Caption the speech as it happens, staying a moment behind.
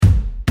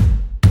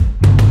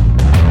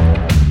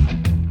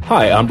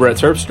Hi, I'm Brett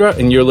Terpstra,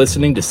 and you're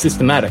listening to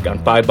Systematic on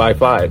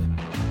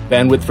 5x5.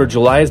 Bandwidth for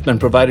July has been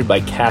provided by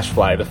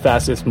CacheFly, the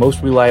fastest,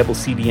 most reliable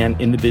CDN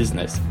in the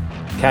business.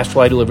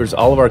 CacheFly delivers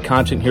all of our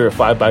content here at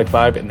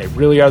 5x5, and they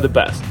really are the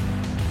best.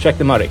 Check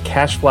them out at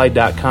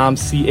cachefly.com,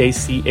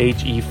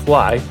 C-A-C-H-E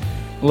Fly,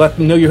 and let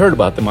them know you heard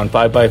about them on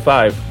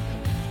 5x5.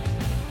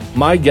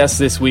 My guest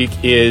this week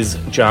is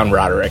John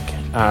Roderick.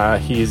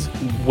 He's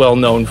well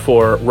known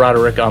for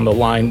Roderick on the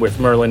Line with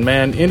Merlin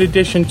Mann, in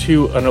addition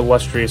to an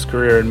illustrious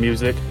career in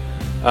music,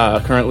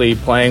 currently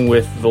playing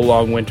with The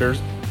Long Winters.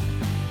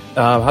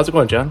 How's it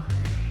going, John?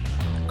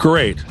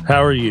 Great.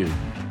 How are you?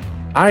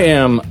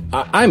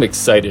 I'm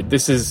excited.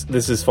 This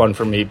is fun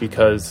for me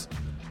because,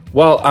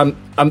 well,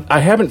 I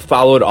haven't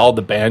followed all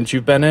the bands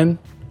you've been in.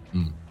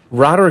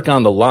 Roderick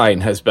on the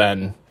Line has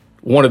been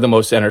one of the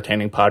most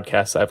entertaining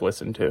podcasts I've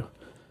listened to.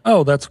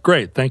 Oh, that's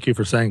great. Thank you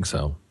for saying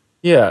so.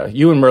 Yeah,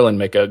 you and Merlin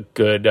make a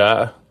good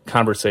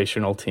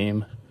conversational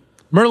team.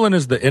 Merlin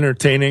is the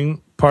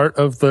entertaining part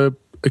of the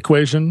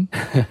equation,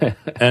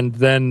 and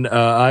then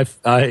I'm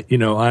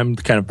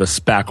kind of the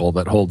spackle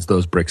that holds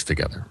those bricks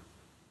together.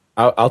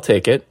 I'll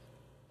take it.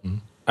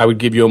 I would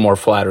give you a more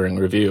flattering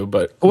review,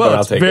 but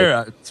I'll take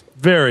it. It's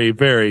very,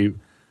 very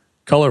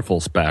colorful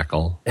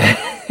spackle.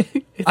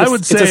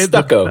 It's a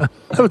stucco.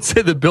 I would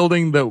say the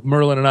building that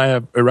Merlin and I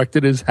have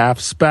erected is half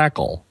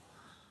spackle.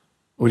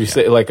 Would you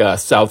say like a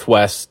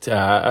Southwest,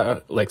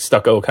 like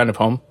stucco kind of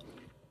home?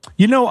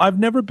 You know, I've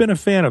never been a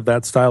fan of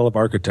that style of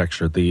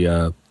architecture.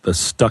 The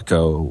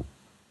stucco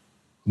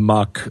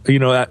mock. You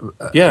know,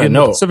 in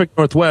the Pacific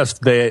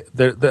Northwest,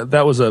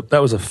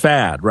 that was a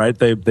fad, right?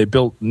 They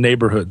built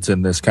neighborhoods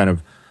in this kind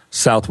of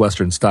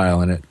southwestern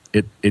style, and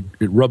it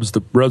rubs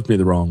me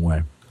the wrong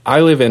way. I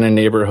live in a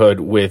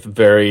neighborhood with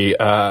very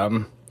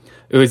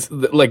it was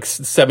like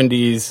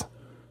 70s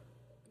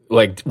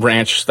like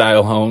ranch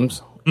style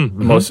homes.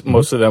 Mm-hmm.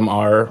 Most of them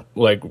are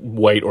like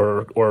white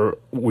or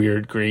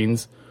weird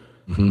greens.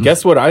 Mm-hmm.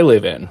 Guess what I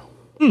live in?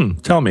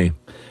 Tell me.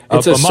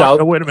 It's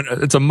wait a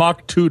minute. It's a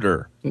mock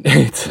Tudor.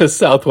 It's a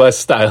Southwest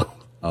style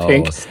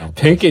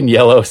pink and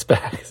yellow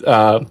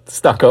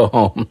stucco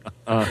home.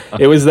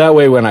 It was that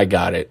way when I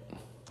got it.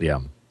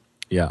 Yeah.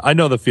 I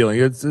know the feeling.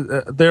 It's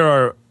there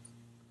are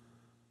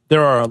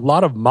a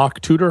lot of mock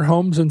Tudor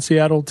homes in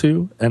Seattle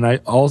too, and I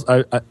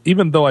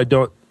even though I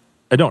don't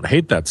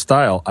hate that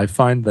style, I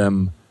find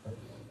them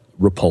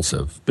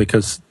repulsive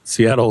because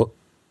Seattle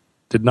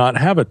did not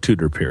have a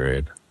Tudor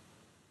period.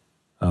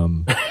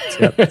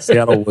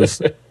 Seattle was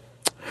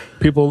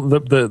people.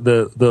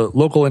 The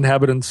local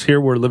inhabitants here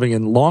were living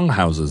in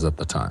longhouses at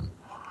the time.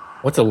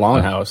 What's a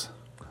longhouse?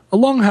 A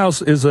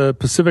longhouse is a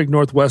Pacific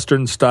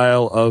Northwestern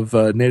style of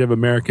Native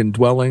American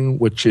dwelling,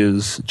 which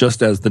is,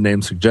 just as the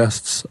name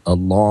suggests, a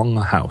long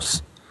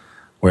house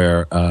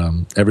where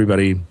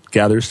everybody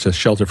gathers to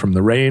shelter from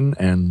the rain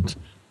and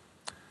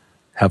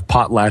have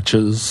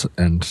potlatches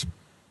and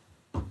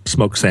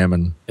smoke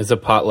salmon. Is a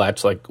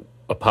potlatch like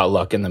a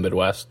potluck in the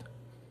Midwest?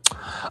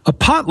 A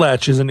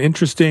potlatch is an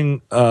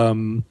interesting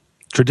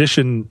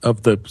tradition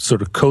of the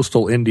sort of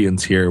coastal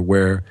Indians here,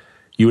 where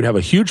you would have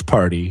a huge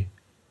party,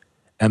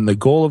 and the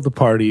goal of the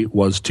party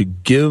was to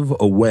give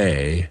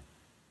away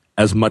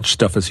as much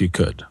stuff as you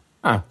could.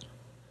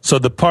 So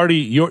the party,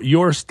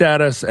 your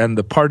status and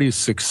the party's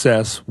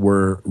success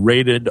were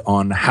rated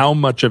on how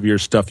much of your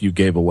stuff you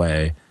gave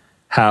away,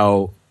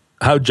 how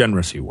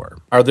generous you were.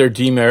 Are there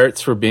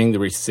demerits for being the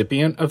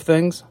recipient of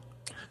things?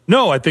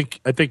 No, I think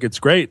it's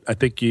great. I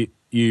think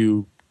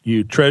you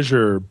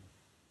treasure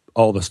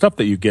all the stuff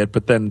that you get,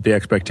 but then the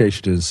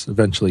expectation is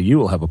eventually you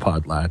will have a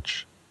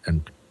potlatch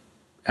and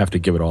have to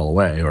give it all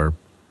away, or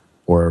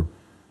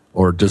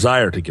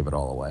desire to give it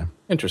all away.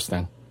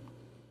 Interesting.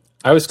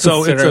 I was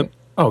considering.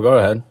 Go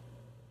ahead.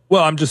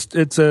 Well, I'm just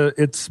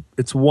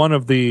it's one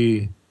of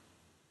the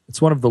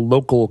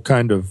local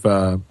kind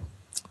of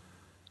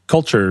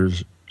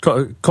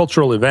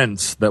cultural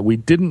events that we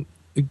didn't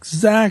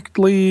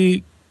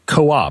exactly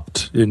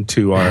co-opt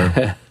into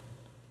our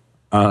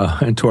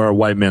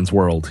white man's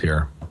world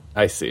here.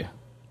 I see.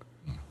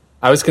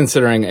 I was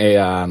considering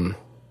an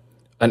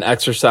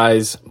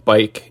exercise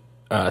bike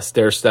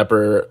stair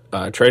stepper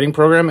trading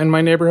program in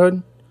my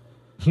neighborhood,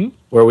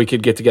 where we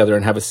could get together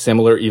and have a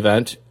similar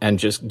event and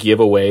just give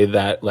away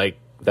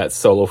that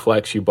Solo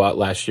Flex you bought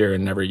last year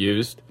and never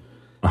used.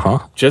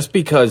 Just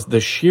because the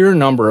sheer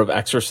number of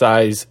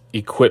exercise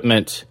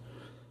equipment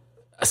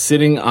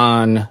sitting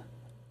on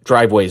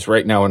driveways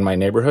right now in my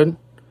neighborhood,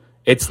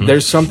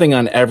 there's something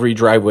on every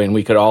driveway, and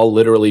we could all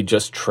literally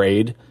just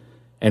trade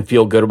and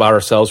feel good about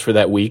ourselves for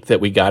that week that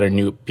we got a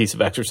new piece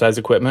of exercise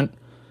equipment.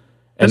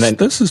 And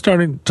this is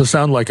starting to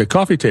sound like a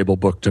coffee table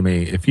book to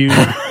me. If you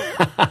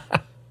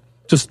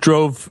just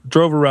drove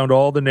around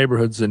all the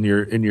neighborhoods in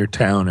your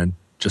town and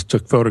just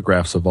took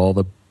photographs of all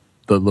the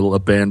little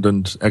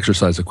abandoned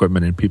exercise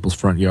equipment in people's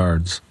front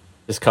yards.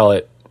 Just call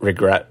it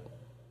regret.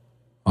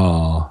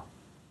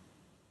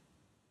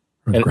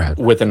 Regret.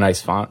 And with a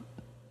nice font.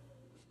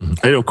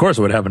 And of course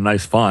it would have a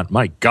nice font.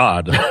 My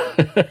God.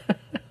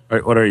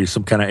 What are you,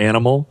 some kind of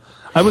animal?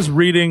 I was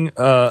reading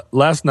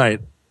last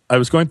night. I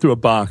was going through a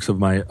box of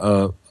my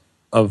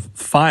of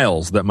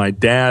files that my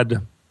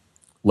dad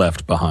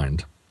left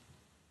behind.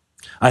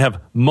 I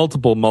have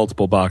multiple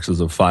boxes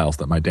of files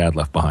that my dad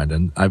left behind,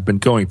 and I've been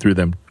going through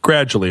them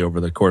gradually over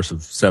the course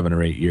of 7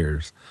 or 8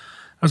 years.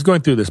 I was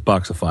going through this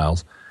box of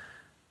files,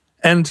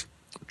 and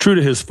true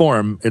to his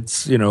form,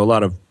 it's, a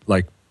lot of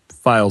like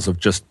files of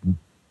just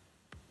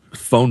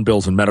phone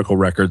bills and medical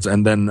records,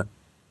 and then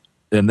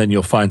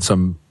you'll find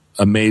some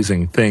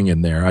amazing thing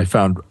in there. I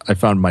found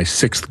my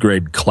 6th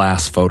grade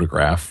class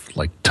photograph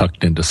like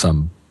tucked into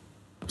some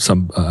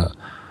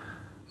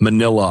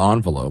manila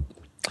envelope.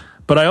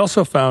 But I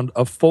also found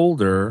a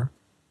folder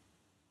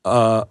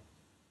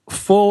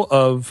full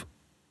of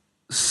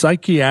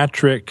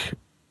psychiatric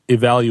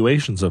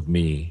evaluations of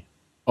me.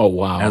 Oh,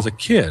 wow. As a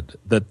kid,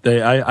 that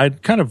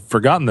I'd kind of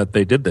forgotten that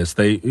they did this.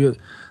 They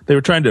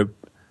were trying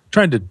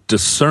to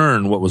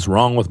discern what was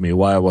wrong with me,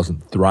 why I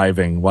wasn't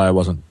thriving, why I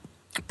wasn't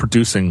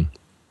producing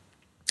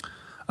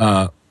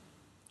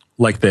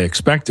like they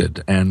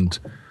expected. And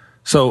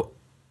so,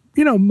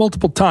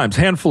 multiple times,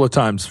 handful of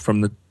times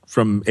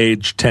from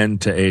age 10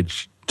 to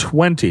age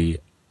 20,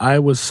 I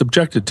was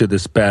subjected to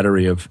this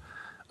battery of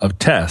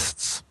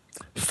tests,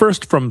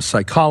 first from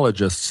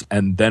psychologists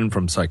and then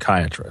from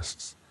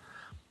psychiatrists.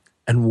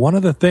 And one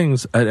of the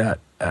things,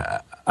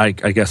 I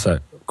guess,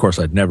 of course,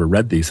 I'd never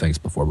read these things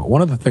before, but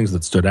one of the things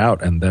that stood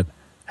out and that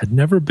had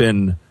never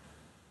been,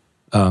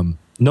 no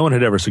one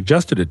had ever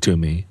suggested it to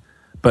me,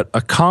 but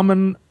a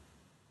common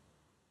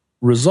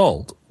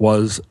result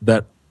was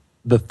that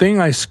the thing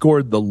I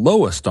scored the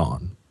lowest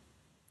on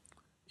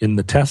in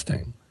the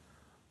testing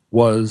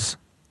was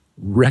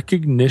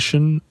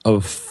recognition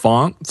of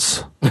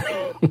fonts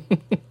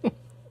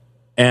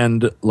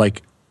and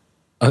like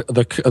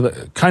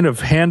the kind of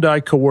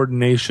hand-eye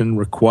coordination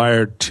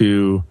required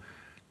to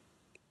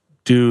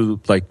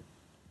do like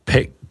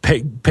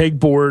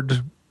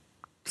pegboard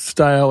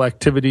style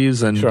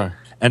activities and sure.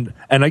 and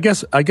I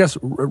guess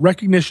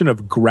recognition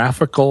of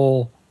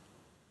graphical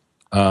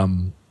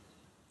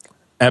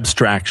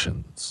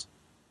abstractions.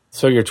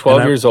 So you're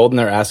 12 years old and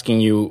they're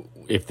asking you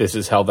if this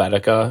is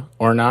Helvetica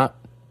or not?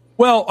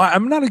 Well,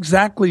 I'm not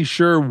exactly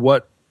sure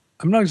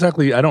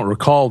I don't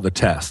recall the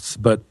tests,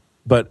 but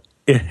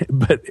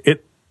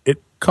it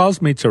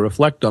caused me to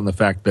reflect on the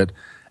fact that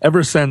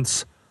ever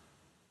since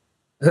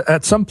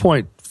at some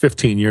point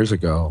 15 years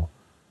ago,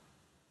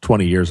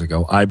 20 years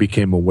ago, I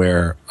became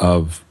aware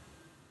of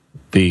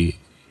the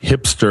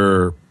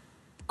hipster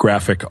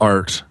graphic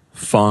art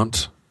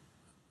font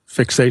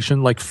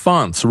fixation. Like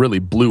fonts really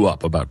blew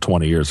up about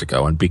 20 years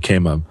ago and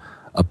became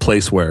a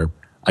place where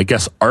I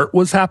guess art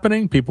was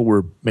happening. People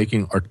were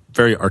making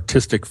very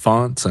artistic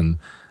fonts, and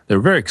they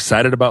were very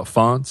excited about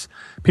fonts.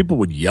 People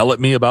would yell at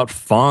me about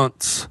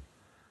fonts.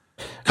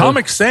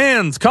 Comic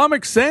Sans,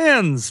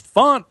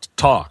 font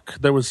talk.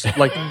 There was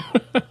like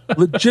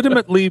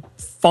legitimately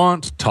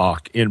font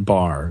talk in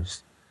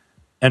bars.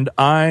 And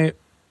I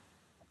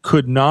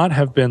could not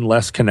have been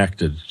less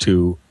connected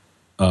to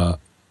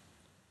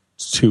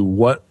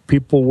what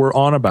people were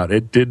on about.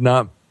 It did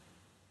not.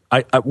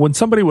 I when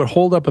somebody would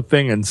hold up a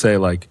thing and say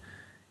like,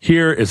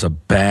 "Here is a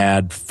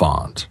bad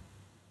font,"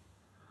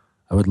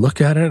 I would look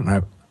at it,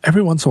 and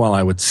every once in a while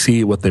I would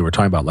see what they were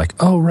talking about. Like,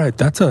 oh right,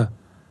 that's a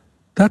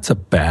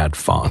bad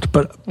font.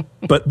 But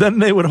then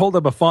they would hold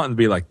up a font and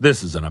be like,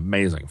 "This is an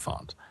amazing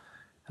font,"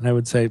 and I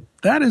would say,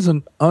 "That is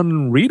an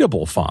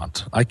unreadable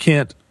font. I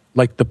can't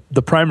like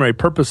the primary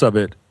purpose of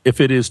it, if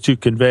it is to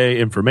convey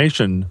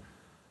information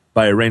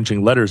by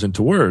arranging letters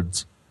into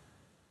words,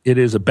 it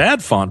is a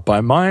bad font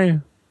by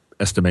my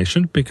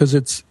estimation because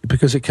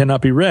it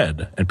cannot be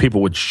read." And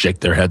people would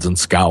shake their heads and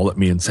scowl at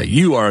me and say,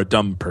 "You are a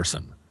dumb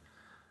person.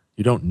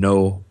 You don't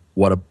know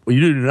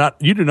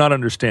you do not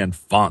understand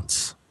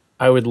fonts."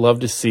 I would love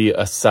to see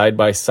a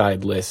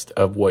side-by-side list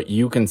of what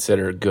you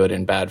consider good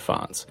and bad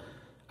fonts.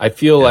 I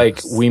feel like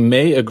we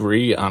may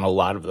agree on a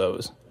lot of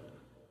those.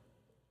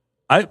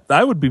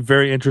 I would be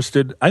very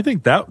interested. I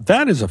think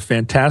that is a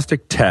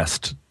fantastic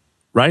test,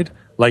 right?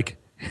 Like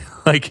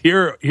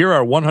here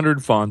are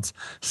 100 fonts,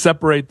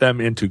 separate them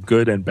into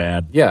good and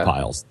bad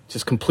piles.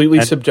 Just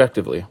completely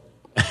subjectively.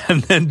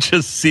 And then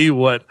just see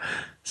what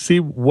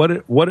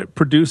it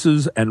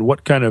produces and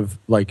what kind of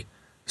like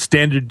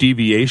standard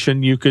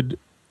deviation you could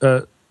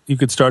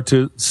start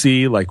to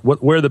see, like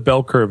where the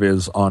bell curve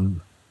is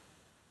on,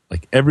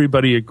 like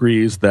everybody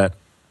agrees that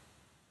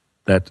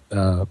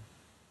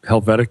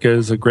Helvetica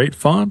is a great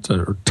font,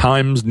 or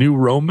Times New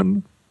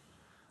Roman.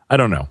 I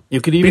don't know.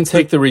 You could even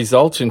take the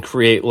results and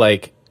create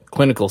like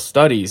clinical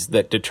studies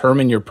that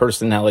determine your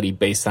personality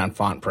based on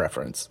font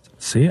preference.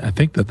 See, I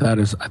think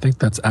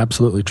that's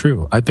absolutely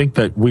true. I think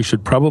that we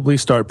should probably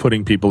start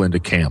putting people into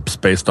camps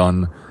based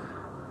on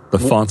the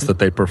fonts that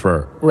they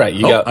prefer. Right.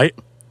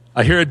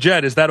 I hear a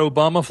jet. Is that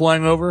Obama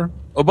flying over?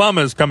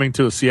 Obama is coming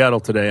to Seattle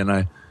today,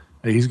 and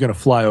he's going to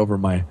fly over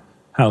my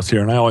house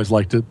here. And I always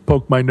like to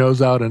poke my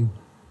nose out and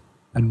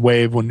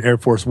wave when Air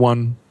Force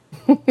One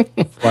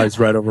flies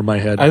right over my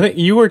head. I think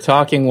you were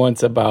talking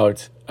once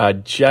about a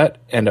jet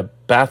and a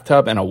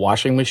bathtub and a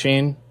washing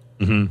machine.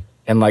 Mm-hmm.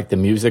 and like the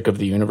music of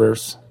the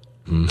universe.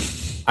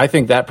 I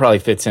think that probably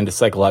fits into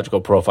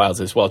psychological profiles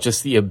as well.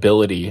 Just the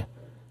ability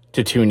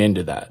to tune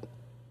into that.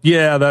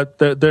 Yeah,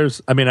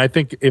 there's. I mean, I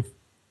think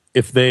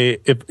if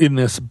in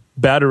this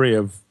battery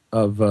of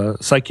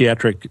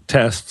psychiatric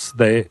tests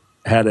they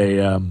had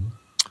a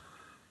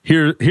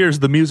here's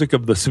the music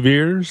of the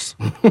spheres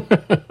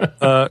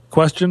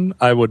question,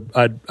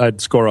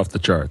 I'd score off the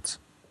charts.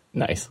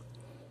 Nice.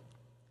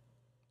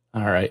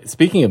 All right.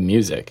 Speaking of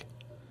music,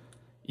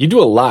 you do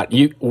a lot.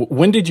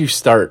 When did you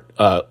start?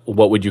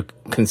 What would you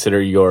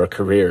consider your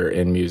career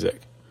in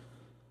music?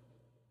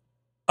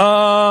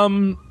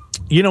 My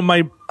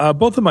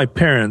both of my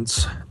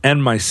parents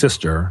and my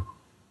sister,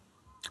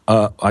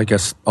 I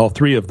guess all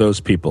three of those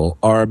people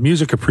are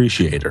music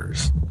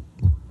appreciators.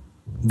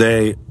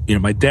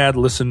 My dad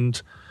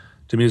listened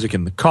to music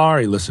in the car.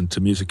 He listened to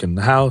music in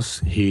the house.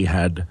 He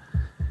had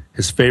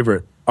his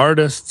favorite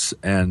artists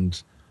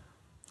and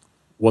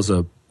was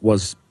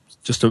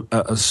just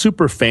a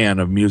super fan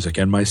of music.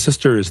 And my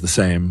sister is the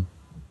same.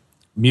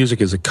 Music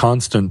is a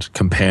constant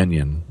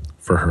companion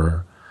for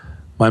her.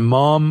 My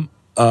mom,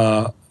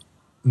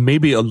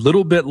 maybe a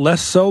little bit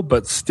less so,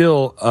 but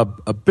still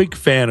a big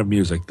fan of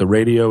music. The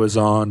radio is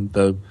on.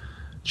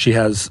 She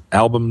has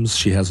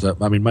albums.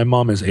 My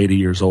mom is 80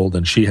 years old,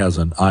 and she has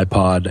an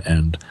iPod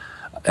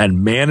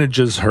and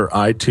manages her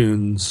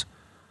iTunes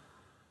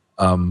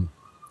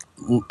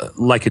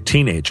like a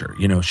teenager.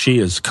 She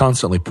is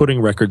constantly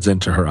putting records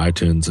into her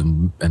iTunes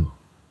and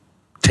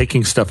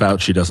taking stuff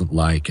out she doesn't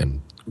like.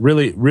 And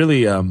really,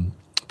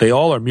 they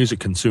all are music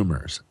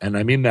consumers. And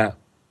I mean that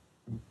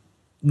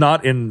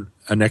not in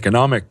an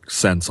economic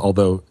sense,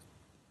 although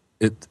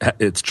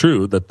it's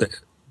true that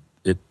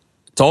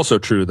it's also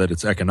true that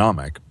it's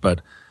economic,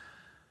 but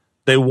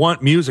they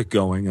want music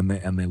going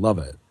and they love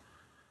it.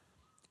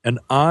 And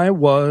I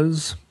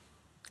was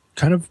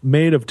kind of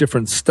made of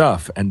different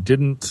stuff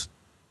and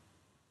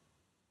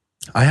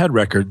I had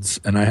records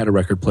and I had a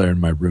record player in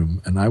my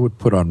room and I would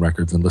put on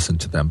records and listen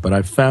to them. But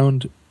I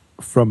found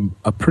from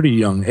a pretty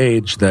young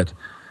age that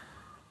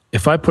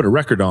if I put a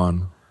record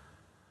on,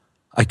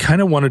 I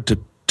kind of wanted to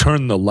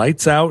turn the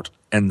lights out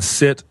and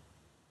sit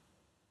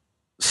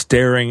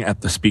staring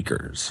at the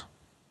speakers.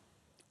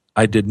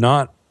 I did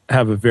not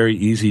have a very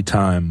easy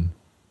time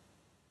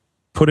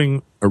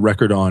putting a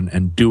record on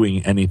and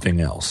doing anything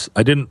else.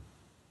 I didn't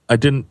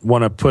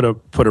want to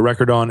put a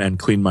record on and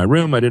clean my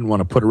room. I didn't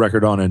want to put a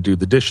record on and do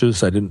the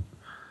dishes.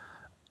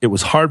 It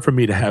was hard for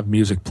me to have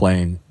music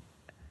playing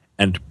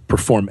and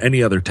perform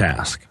any other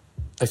task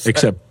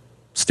except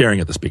staring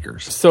at the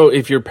speakers. So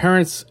if your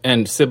parents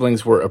and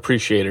siblings were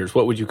appreciators,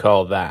 what would you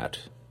call that?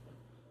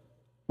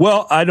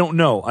 Well, I don't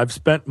know. I've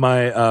spent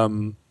my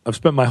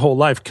whole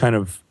life kind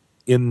of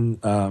in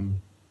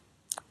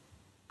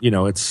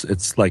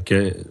it's like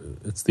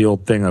it's the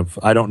old thing of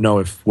I don't know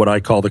if what I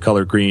call the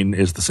color green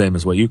is the same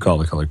as what you call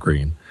the color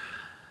green.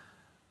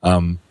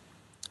 I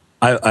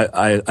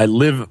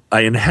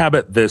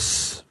inhabit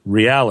this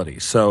reality,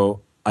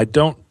 so I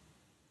don't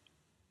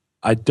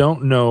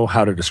know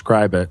how to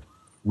describe it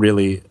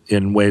really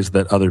in ways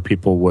that other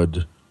people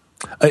would,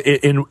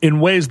 in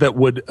ways that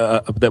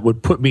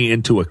would put me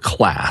into a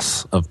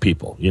class of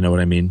people. You know what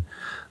I mean?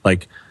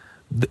 Like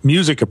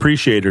music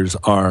appreciators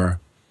are.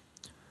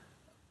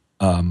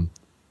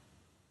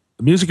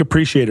 Music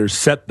appreciators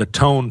set the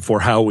tone for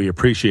how we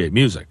appreciate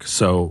music.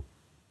 So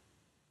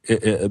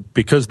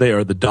because they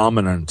are the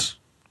dominant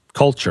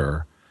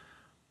culture,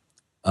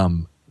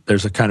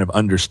 there's a kind of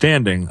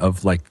understanding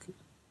of like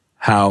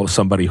how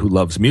somebody who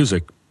loves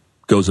music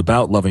goes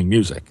about loving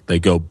music. They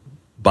go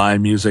buy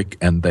music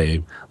and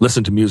they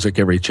listen to music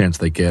every chance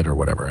they get or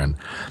whatever. And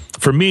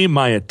for me,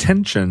 my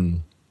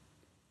attention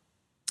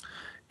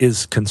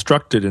is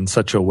constructed in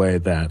such a way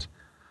that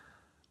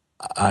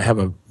I have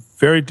a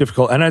very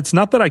difficult, and it's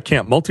not that I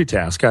can't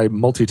multitask. I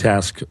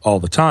multitask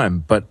all the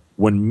time, but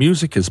when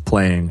music is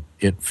playing,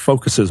 it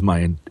focuses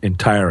my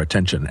entire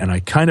attention. And I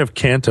kind of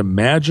can't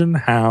imagine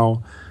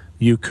how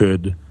you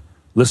could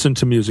listen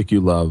to music you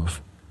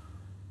love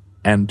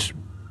and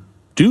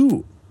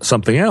do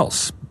something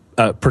else,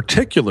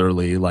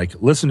 particularly like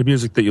listen to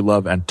music that you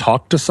love and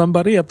talk to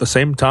somebody at the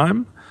same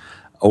time,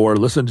 or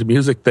listen to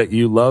music that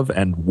you love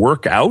and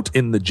work out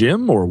in the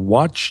gym or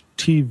watch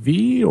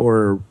TV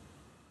or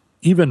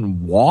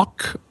even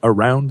walk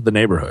around the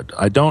neighborhood.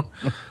 I'm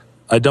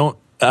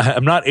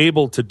not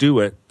able to do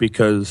it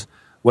because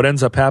what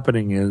ends up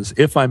happening is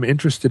if I'm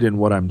interested in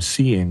what I'm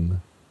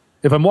seeing,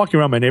 if I'm walking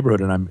around my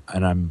neighborhood and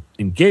I'm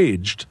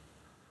engaged,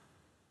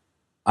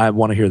 I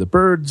want to hear the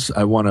birds.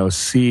 I want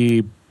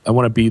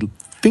to be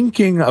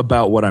thinking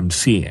about what I'm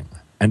seeing.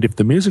 And if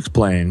the music's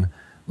playing,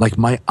 like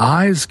my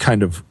eyes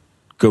kind of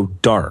go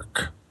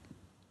dark.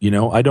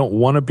 I don't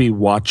want to be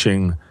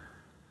watching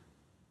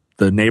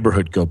the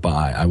neighborhood go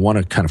by. I want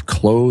to kind of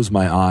close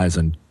my eyes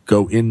and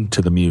go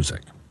into the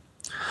music.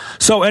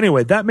 So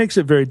anyway, that makes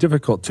it very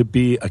difficult to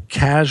be a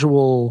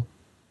casual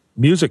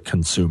music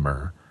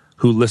consumer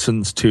who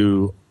listens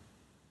to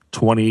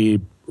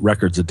 20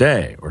 records a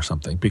day or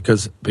something,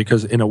 because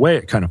in a way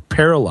it kind of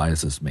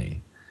paralyzes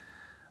me.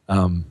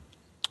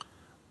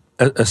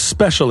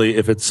 especially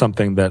if it's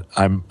something that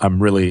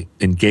I'm really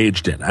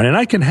engaged in. And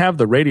I can have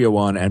the radio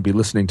on and be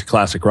listening to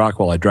classic rock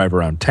while I drive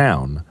around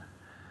town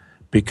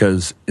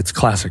because it's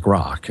classic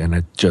rock and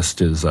it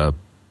just is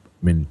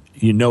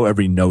you know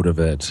every note of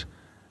it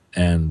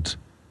and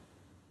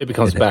it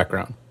becomes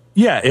background.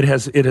 Yeah, it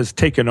has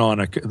taken on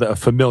a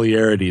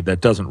familiarity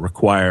that doesn't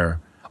require.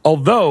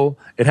 Although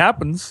it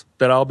happens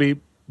that I'll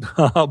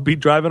be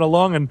driving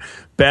along and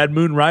Bad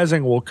Moon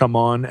Rising will come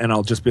on and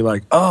I'll just be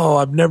like, oh,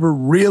 I've never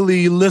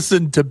really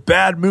listened to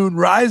Bad Moon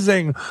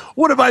Rising.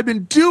 What have I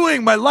been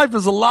doing? My life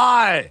is a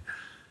lie.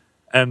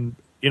 And,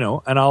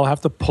 and I'll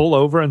have to pull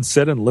over and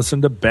sit and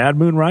listen to Bad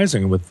Moon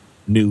Rising with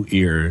new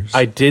ears.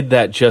 I did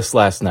that just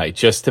last night,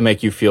 just to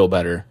make you feel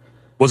better.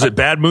 Was it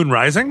Bad Moon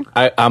Rising?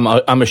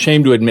 I'm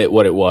ashamed to admit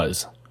what it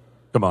was.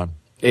 Come on.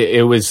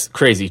 It was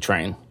Crazy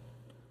Train.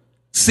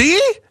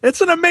 See?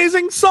 It's an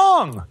amazing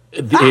song.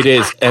 It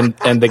is. And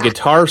the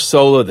guitar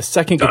solo, the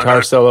second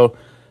guitar solo,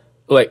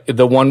 like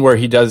the one where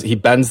he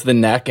bends the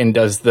neck and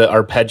does the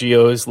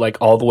arpeggios like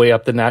all the way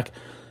up the neck.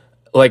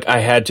 Like I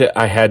had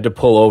to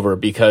pull over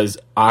because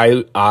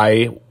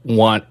I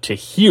want to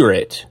hear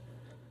it,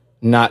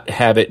 not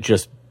have it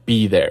just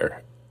be there.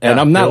 And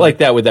I'm not like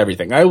that with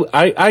everything.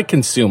 I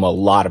consume a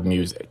lot of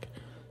music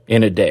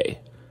in a day,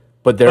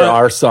 but there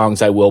are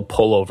songs I will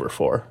pull over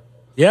for.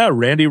 Yeah,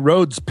 Randy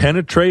Rhoads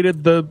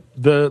penetrated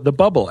the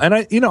bubble. And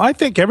I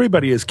think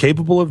everybody is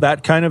capable of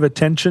that kind of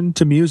attention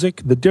to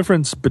music. The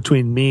difference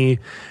between me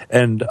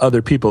and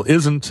other people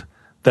isn't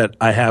that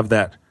I have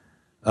that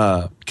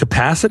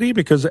capacity,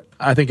 because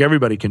I think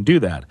everybody can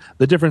do that.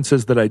 The difference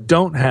is that I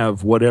don't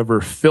have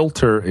whatever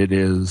filter it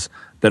is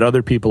that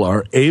other people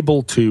are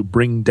able to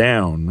bring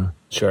down.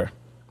 Sure.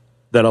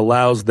 That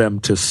allows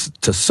them to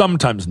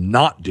sometimes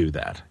not do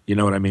that. You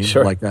know what I mean?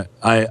 Sure. Like that.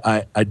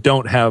 I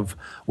don't have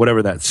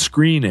whatever that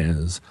screen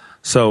is.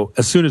 So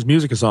as soon as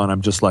music is on,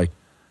 I'm just like,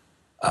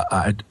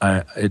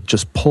 it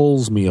just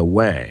pulls me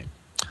away.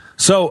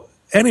 So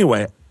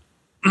anyway,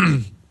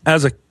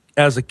 as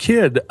a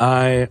kid,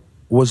 I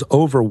was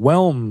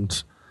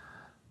overwhelmed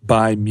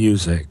by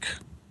music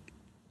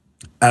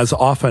as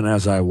often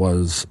as I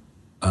was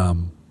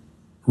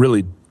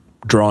really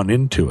drawn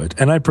into it,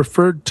 and I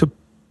preferred to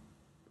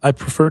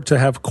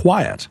have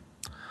quiet,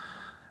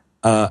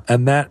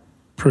 and that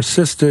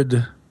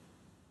persisted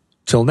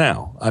till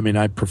now. I mean,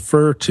 I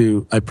prefer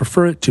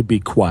it to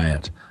be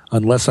quiet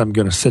unless I'm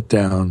going to sit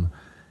down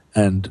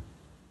and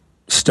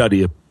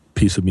study a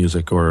piece of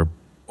music or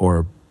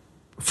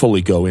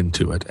fully go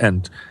into it.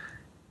 And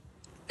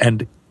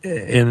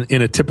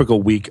in a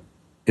typical week,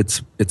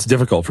 it's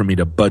difficult for me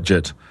to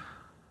budget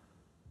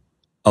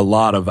a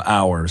lot of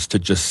hours to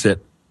just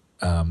sit,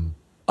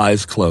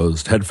 eyes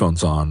closed,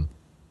 headphones on,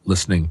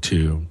 listening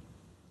to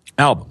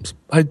albums.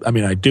 I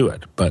mean, I do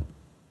it, but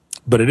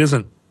it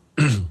isn't.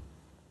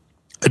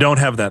 I don't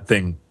have that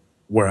thing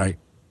where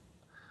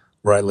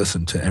I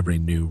listen to every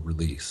new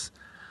release.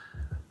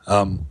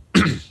 And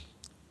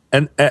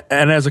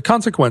as a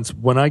consequence,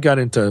 when I got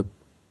into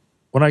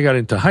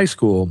high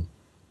school,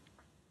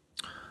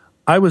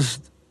 I was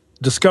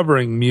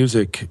discovering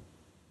music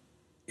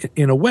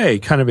in a way,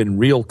 kind of in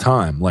real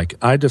time. Like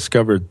I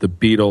discovered the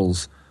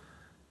Beatles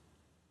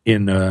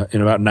in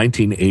about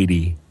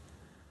 1980.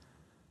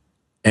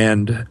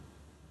 And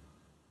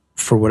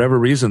for whatever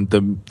reason, the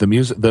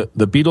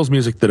Beatles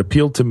music that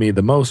appealed to me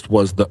the most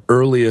was the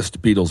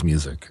earliest Beatles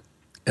music.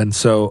 And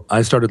so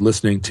I started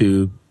listening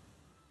to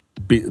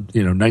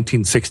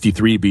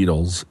 1963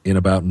 Beatles in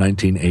about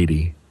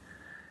 1980.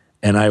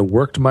 And I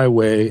worked my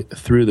way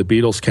through the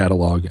Beatles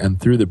catalog and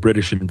through the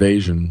British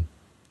Invasion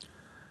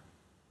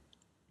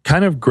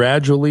kind of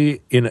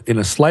gradually in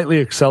a slightly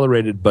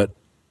accelerated but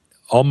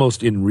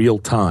almost in real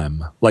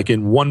time, like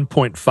in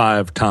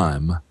 1.5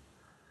 time.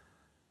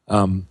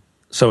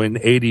 So in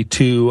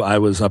 82, I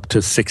was up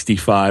to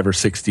 65 or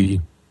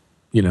 60,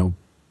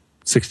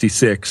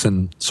 66,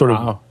 and sort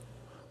of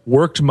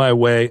worked my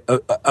way,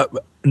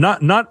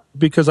 not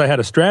because I had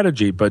a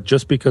strategy, but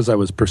just because I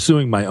was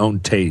pursuing my own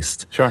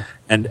taste. Sure.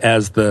 And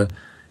as their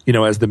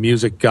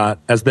music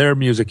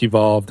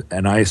evolved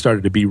and I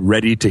started to be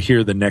ready to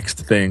hear the next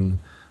thing,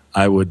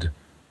 I would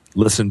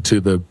listen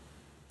to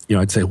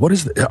I'd say,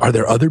 are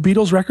there other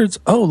Beatles records?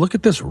 Oh, look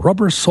at this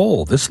Rubber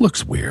Soul. This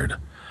looks weird.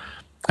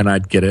 And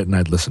I'd get it and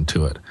I'd listen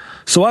to it.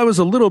 So I was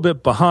a little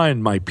bit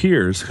behind my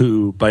peers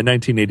who by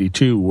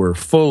 1982 were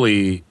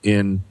fully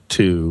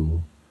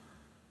into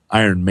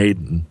Iron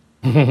Maiden.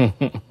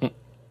 And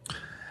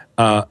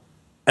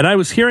I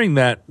was hearing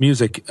that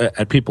music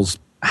at people's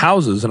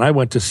houses, and I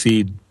went to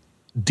see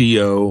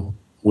Dio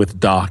with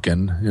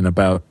Dokken in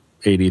about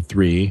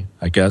 83,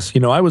 I guess.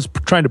 I was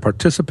trying to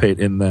participate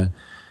in the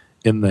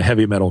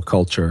heavy metal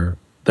culture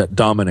that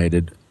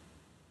dominated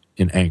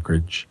in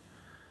Anchorage.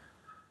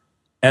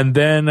 And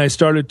then I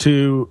started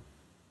to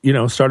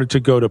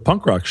go to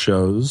punk rock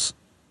shows,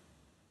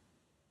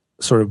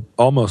 sort of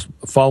almost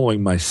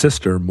following my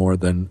sister more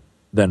than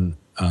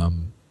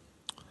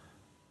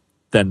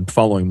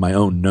following my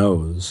own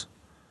nose.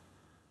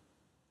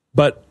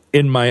 But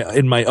in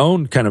my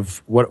own kind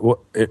of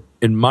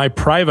in my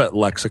private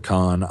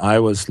lexicon, I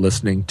was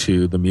listening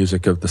to the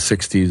music of the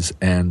 60s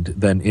and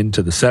then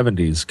into the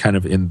 70s, kind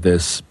of in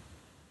this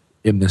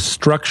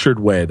structured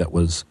way that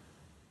was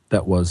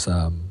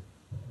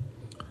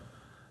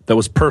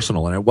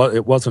personal, and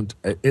it wasn't.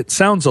 It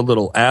sounds a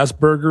little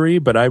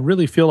Aspergery, but I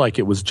really feel like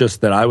it was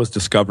just that I was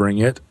discovering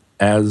it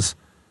in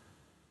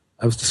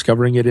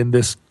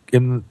this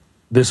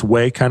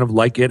way, kind of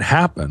like it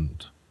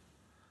happened.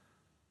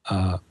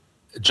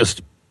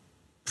 Just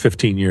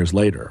 15 years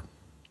later.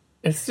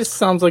 It just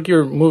sounds like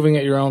you're moving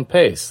at your own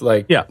pace.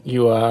 Like, yeah,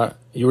 you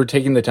were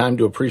taking the time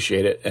to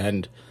appreciate it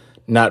and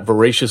not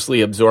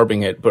voraciously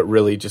absorbing it, but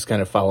really just kind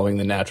of following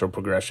the natural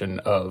progression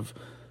of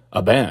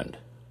a band.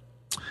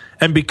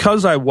 And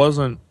because I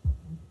wasn't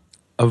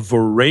a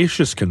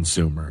voracious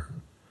consumer,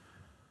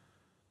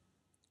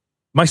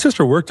 my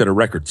sister worked at a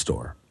record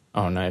store.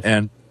 Oh, nice.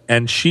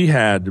 And she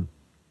had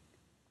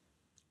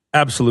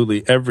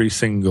absolutely every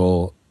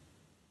single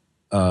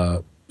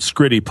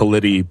Scritti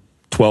Politti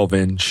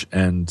 12-inch,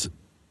 and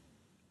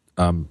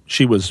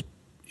she was,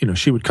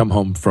 she would come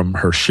home from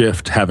her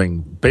shift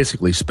having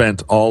basically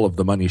spent all of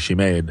the money she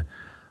made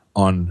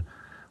on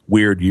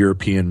weird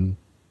European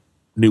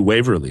new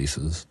wave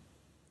releases.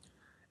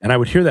 And I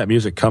would hear that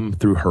music come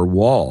through her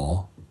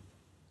wall,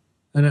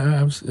 and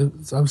I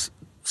was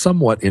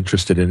somewhat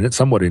interested in it,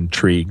 somewhat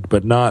intrigued,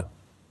 but not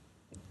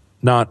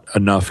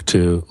enough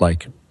to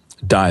like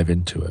dive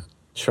into it.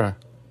 Sure.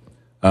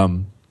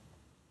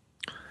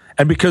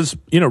 And because,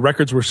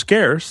 records were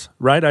scarce,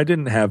 right? I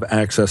didn't have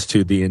access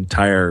to the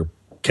entire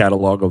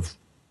catalog of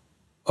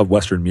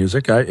Western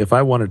music. If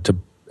I wanted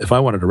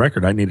a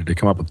record, I needed to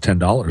come up with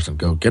 $10 and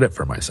go get it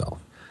for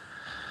myself.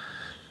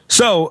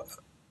 So,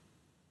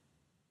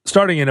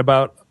 starting in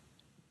about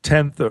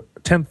 10th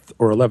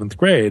or 11th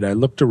grade, I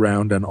looked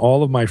around and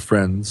all of my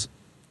friends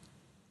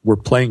were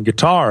playing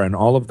guitar, and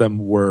all of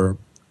them were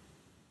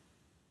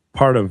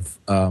part of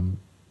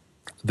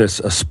this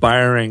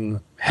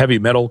aspiring heavy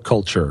metal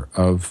culture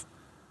of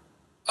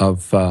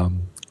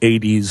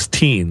 80s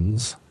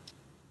teens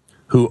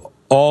who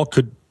all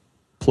could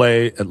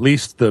play at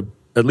least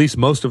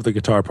most of the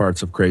guitar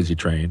parts of Crazy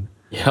Train.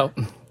 Yep.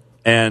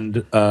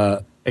 And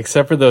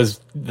except for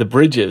the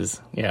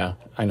bridges. Yeah,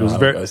 I know.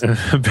 It was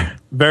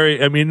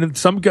very. I mean,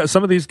 some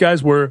of these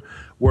guys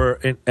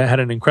had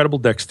an incredible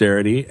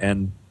dexterity,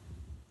 and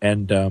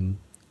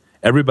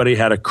everybody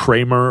had a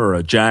Kramer or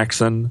a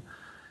Jackson.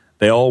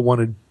 They all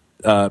wanted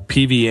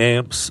PV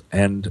amps,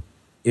 and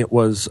it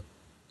was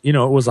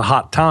a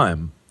hot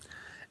time.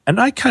 And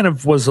I kind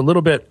of was a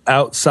little bit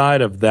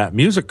outside of that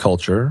music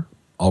culture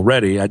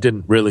already. I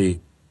didn't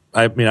really.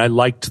 I mean, I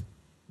liked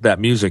that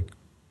music,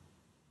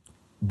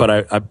 but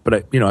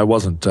I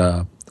wasn't.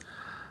 I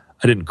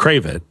didn't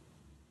crave it.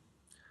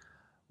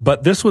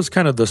 But this was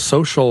kind of the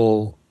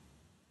social.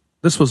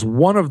 This was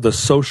one of the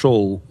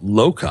social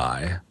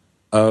loci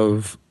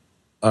of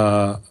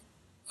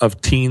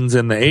teens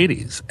in the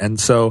 80s. And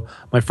so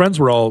my friends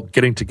were all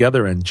getting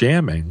together and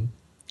jamming,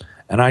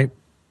 and I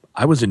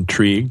was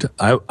intrigued.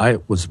 I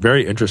was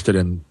very interested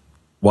in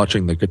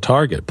watching the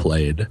guitar get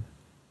played.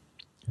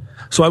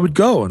 So I would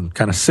go and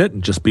kind of sit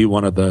and just be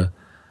one of the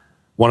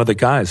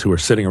guys who were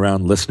sitting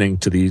around listening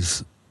to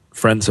these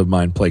friends of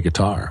mine play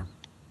guitar.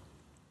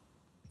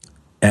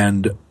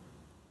 And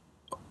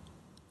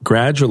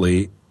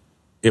gradually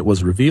it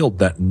was revealed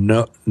that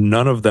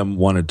none of them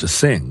wanted to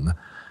sing.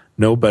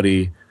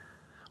 Nobody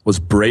was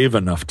brave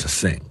enough to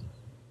sing.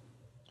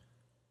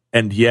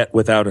 And yet,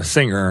 without a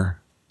singer,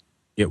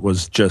 it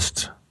was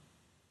just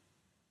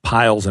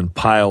piles and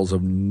piles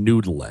of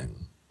noodling.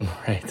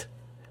 Right.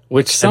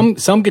 Which some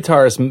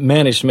guitarists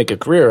managed to make a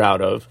career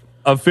out of.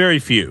 Of very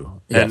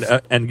few.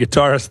 Yes. And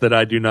guitarists that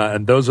I do not,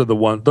 and those are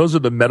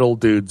the metal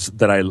dudes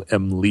that I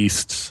am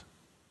least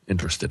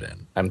interested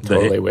in. I'm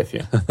totally with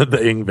you. The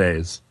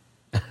Yngwies.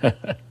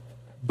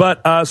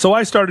 But so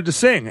I started to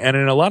sing, and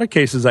in a lot of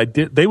cases,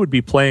 they'd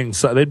be playing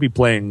something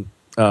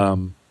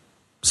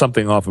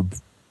off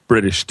of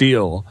British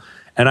Steel,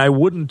 and I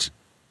wouldn't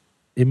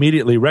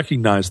immediately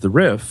recognize the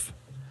riff,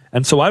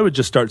 and so I would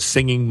just start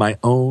singing my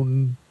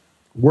own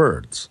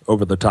words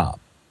over the top.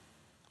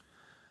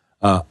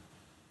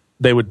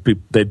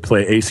 They'd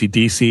play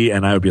AC/DC,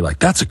 and I would be like,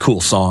 "That's a cool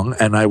song,"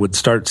 and I would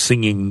start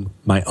singing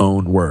my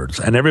own words,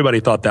 and everybody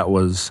thought that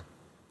was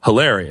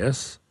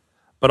hilarious,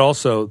 but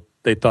also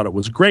they thought it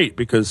was great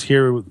because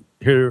here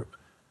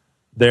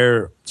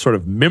their sort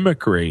of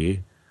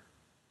mimicry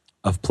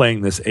of playing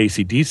this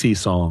AC/DC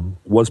song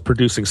was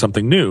producing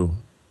something new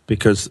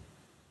because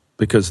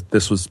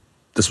this was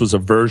a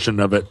version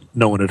of it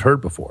no one had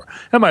heard before.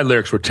 And my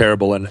lyrics were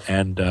terrible,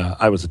 and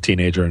I was a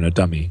teenager and a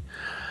dummy.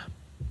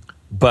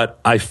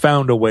 But I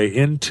found a way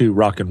into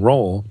rock and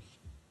roll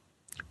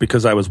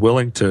because I was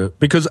willing to.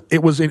 Because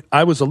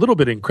I was a little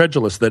bit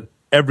incredulous that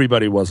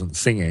everybody wasn't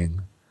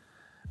singing,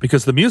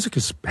 because the music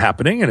is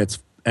happening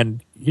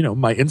and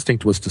my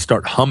instinct was to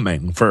start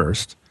humming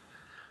first,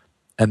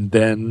 and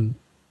then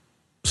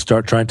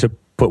start trying to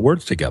put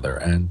words together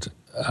and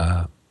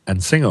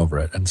sing over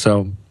it. And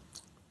so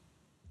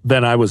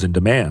then I was in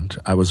demand.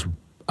 I was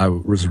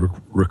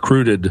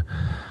recruited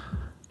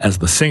as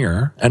the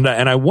singer, and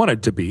I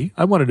wanted to be.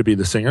 I wanted to be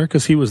the singer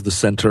because he was the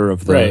center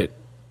of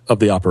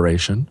the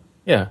operation.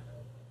 Yeah.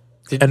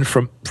 And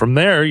from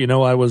there,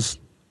 I was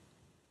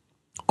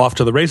off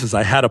to the races.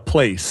 I had a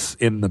place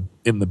in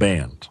the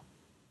band.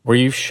 Were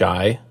you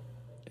shy?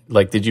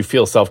 Like, did you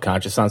feel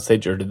self-conscious on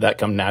stage, or did that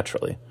come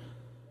naturally?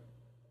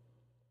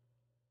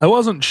 I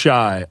wasn't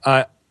shy.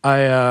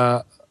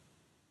 I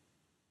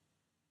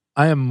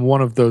am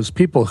one of those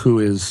people who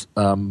is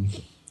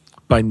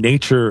by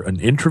nature an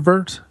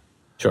introvert.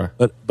 Sure.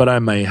 But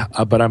I'm a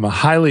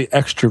highly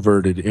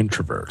extroverted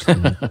introvert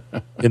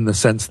in the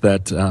sense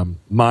that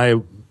my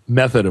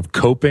method of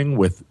coping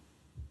with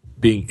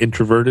being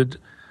introverted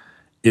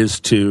is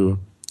to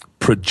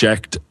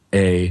project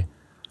a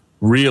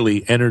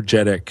really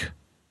energetic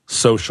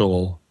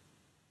social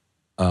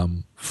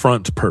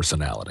front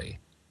personality.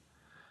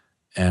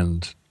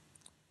 And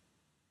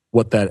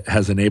what that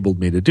has enabled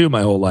me to do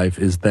my whole life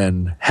is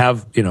then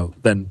have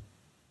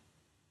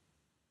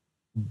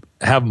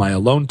my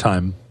alone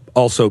time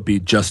also be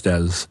just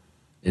as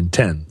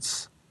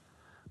intense.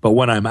 But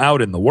when I'm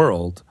out in the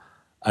world,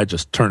 I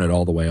just turn it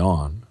all the way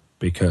on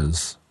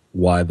because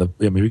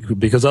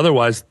because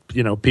otherwise,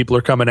 people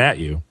are coming at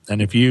you.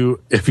 And if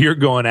you're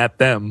going at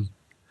them,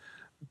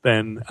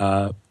 then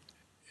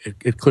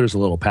it clears a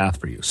little path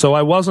for you. So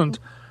I wasn't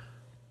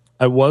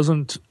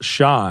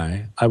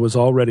shy. I was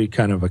already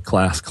kind of a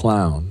class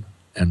clown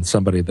and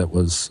somebody that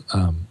was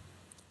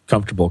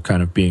comfortable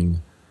kind of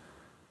being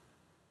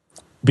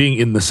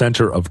in the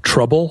center of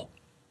trouble.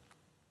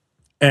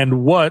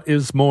 And what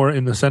is more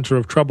in the center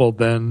of trouble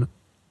than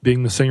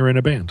being the singer in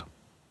a band?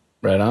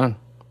 Right on.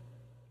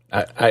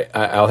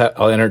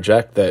 I'll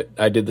interject that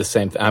I did the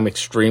same thing. I'm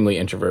extremely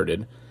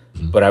introverted,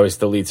 but I was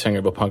the lead singer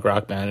of a punk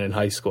rock band in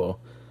high school.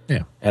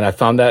 Yeah. And I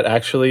found that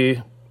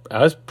actually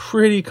I was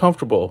pretty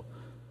comfortable.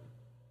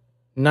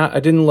 I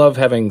didn't love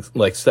having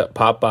like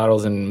pop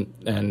bottles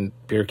and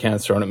beer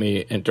cans thrown at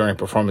me during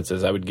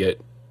performances. I would get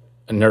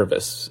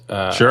nervous.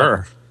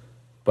 Sure.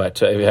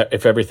 But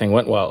if everything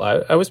went well,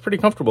 I was pretty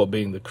comfortable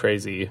being the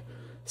crazy,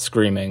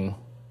 screaming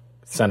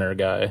center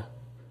guy.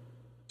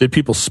 Did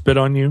people spit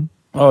on you?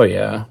 Oh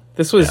yeah.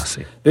 This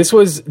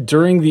was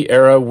during the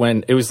era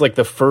when it was like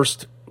the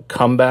first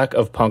comeback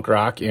of punk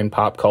rock in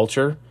pop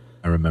culture.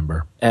 I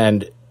remember.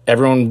 And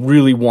everyone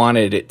really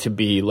wanted it to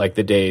be like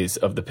the days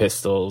of the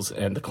Pistols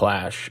and the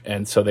Clash,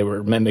 and so they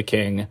were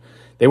mimicking.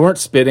 They weren't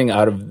spitting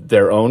out of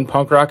their own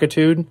punk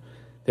rockitude.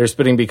 They were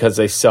spitting because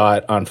they saw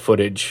it on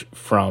footage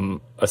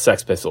from a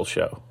Sex Pistols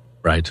show.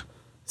 Right.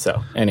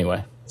 So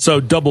anyway. So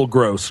double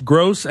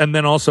gross, and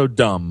then also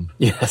dumb.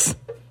 Yes.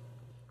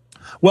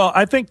 Well,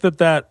 I think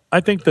that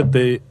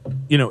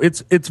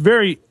it's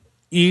very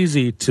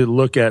easy to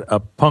look at a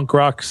punk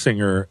rock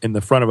singer in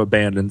the front of a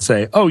band and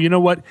say, oh, you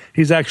know what?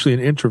 He's actually an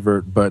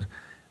introvert, but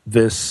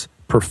this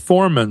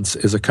performance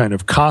is a kind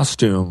of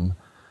costume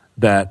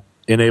that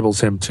enables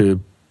him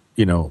to,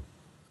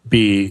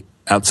 be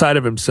outside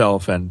of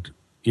himself and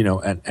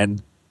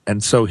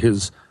so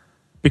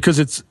because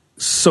it's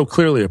so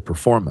clearly a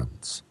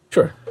performance.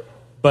 Sure.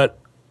 But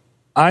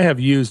I have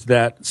used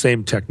that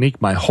same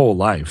technique my whole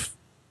life.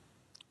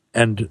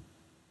 And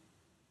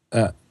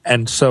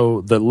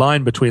so the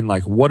line between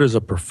like what is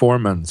a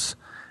performance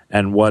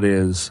and what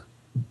is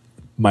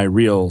my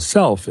real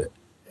self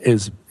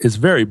is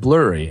very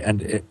blurry.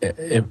 And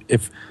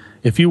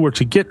if you were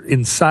to get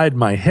inside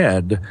my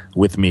head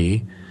with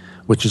me,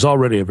 which is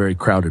already a very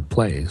crowded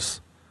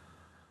place,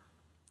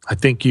 I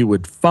think you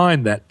would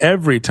find that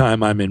every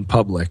time I'm in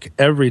public,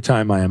 every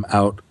time I am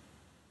out,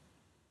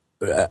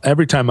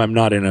 every time I'm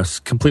not in a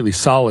completely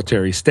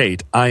solitary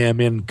state, I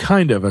am in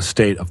kind of a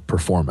state of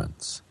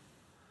performance.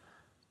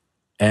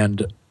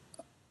 And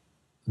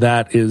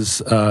that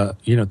is,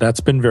 that's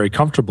been very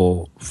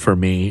comfortable for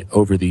me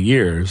over the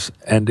years,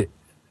 and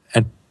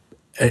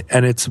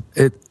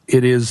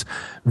it is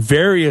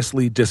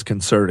variously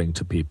disconcerting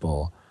to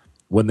people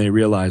when they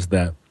realize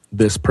that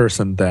this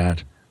person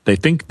that they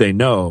think they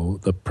know,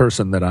 the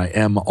person that I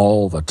am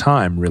all the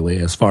time, really,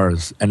 as far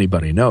as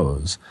anybody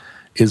knows,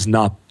 is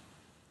not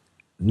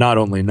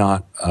only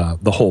not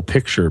the whole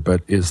picture,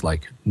 but is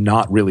like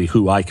not really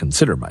who I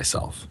consider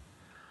myself.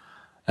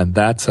 And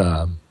that's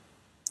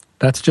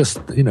just,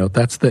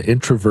 that's the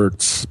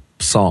introvert's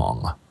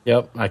song.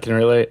 Yep, I can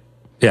relate.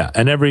 Yeah,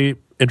 and every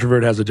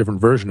introvert has a different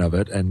version of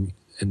it,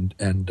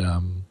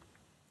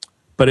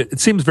 but it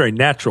seems very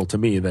natural to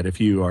me that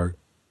if you're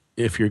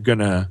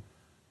gonna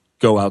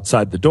go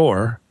outside the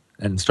door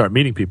and start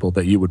meeting people,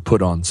 that you would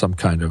put on some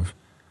kind of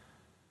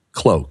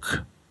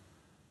cloak.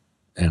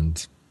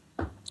 And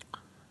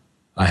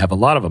I have a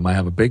lot of them. I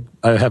have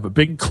a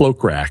big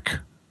cloak rack.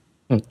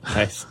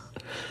 Nice.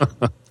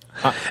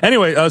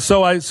 Anyway,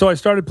 so I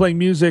started playing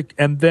music,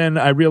 and then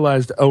I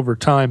realized over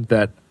time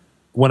that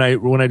when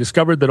I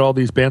discovered that all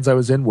these bands I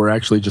was in were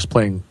actually just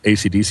playing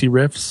AC/DC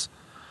riffs,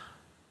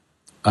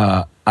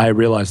 I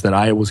realized that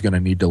I was going to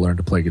need to learn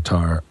to play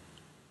guitar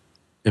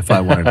if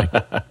I wanted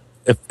to,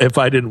 if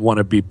I didn't want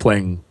to be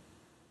playing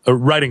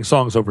writing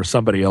songs over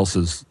somebody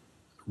else's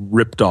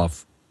ripped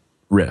off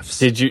riffs.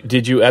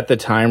 Did you at the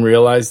time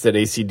realize that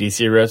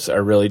AC/DC riffs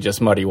are really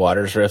just Muddy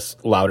Waters riffs,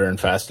 louder and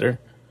faster?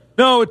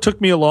 No, it took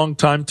me a long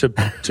time to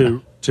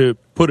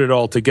put it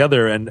all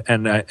together, and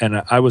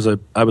I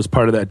was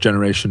part of that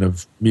generation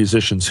of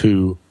musicians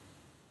who,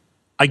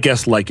 I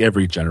guess, like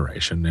every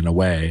generation in a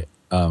way.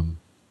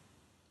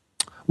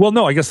 Well,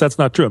 no, I guess that's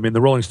not true. I mean,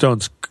 the Rolling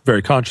Stones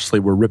very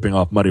consciously were ripping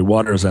off Muddy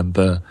Waters, and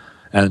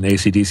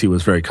AC/DC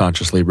was very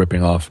consciously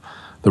ripping off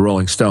the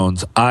Rolling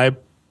Stones. I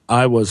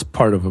was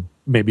part of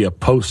maybe a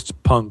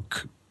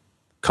post-punk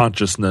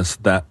consciousness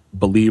that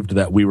believed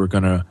that we were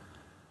going to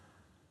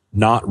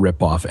not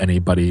rip off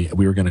anybody.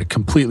 We were going to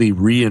completely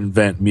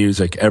reinvent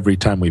music every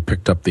time we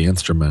picked up the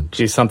instrument.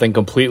 Do something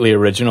completely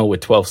original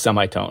with 12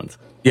 semitones.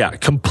 Yeah,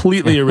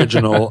 completely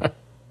original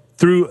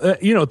through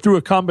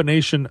a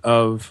combination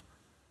of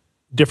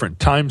different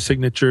time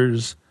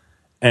signatures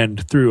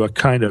and through a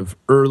kind of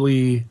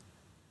early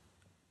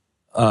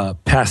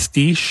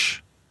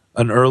pastiche,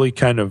 an early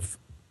kind of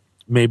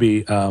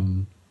maybe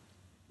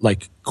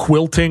like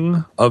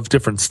quilting of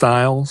different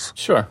styles.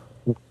 Sure.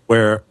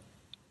 Where,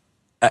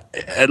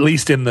 at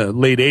least in the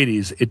late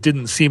 80s, it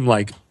didn't seem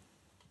like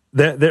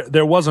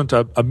there wasn't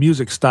a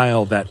music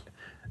style that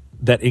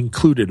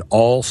included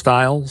all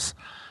styles,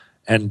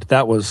 and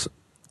that was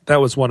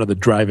one of the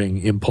driving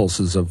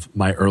impulses of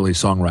my early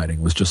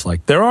songwriting. Was just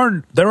like there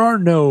are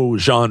no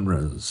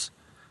genres,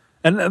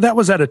 and that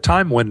was at a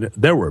time when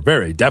there were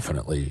very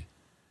definitely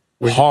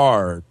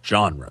hard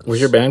genres. Was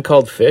your band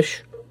called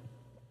Fish?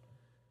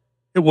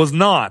 It was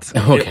not.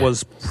 Okay. It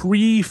was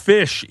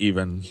pre-Fish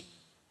even.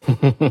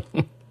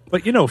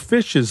 But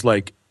Fish is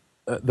like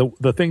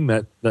the thing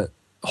that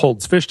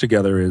holds Fish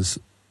together is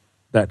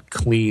that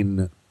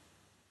clean,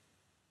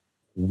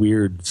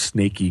 weird,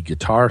 snaky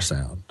guitar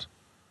sound.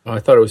 Oh, I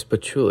thought it was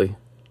Patchouli.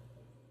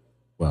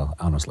 Well,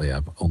 honestly,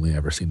 I've only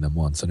ever seen them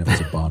once, and it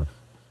was at Bonnaroo.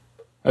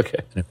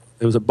 Okay. And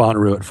it was at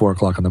Bonnaroo at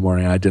 4:00 in the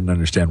morning. And I didn't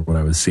understand what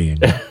I was seeing.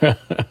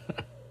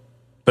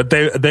 But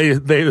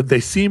they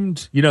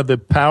seemed,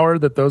 the power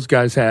that those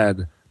guys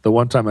had the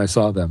one time I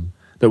saw them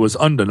that was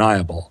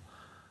undeniable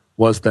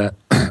was that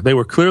they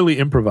were clearly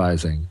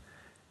improvising,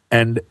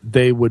 and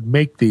they would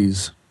make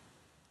these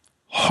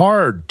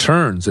hard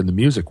turns in the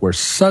music where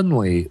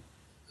suddenly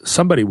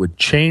somebody would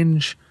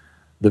change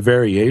the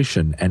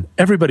variation and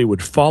everybody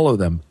would follow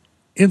them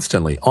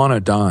instantly on a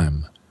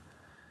dime.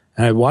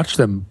 And I watched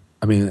them,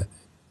 they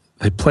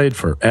played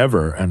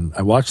forever, and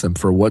I watched them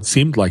for what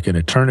seemed like an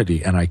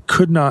eternity, and I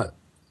could not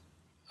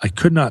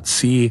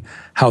see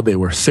how they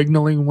were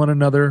signaling one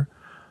another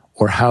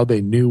or how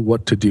they knew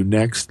what to do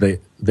next. They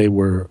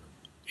were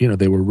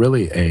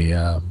really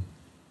an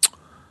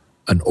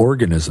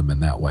organism in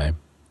that way.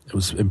 It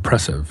was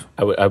impressive.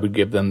 I would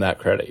give them that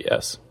credit,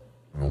 yes.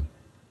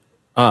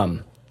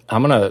 I'm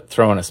going to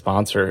throw in a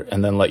sponsor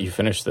and then let you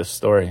finish this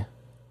story.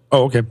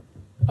 Oh, okay.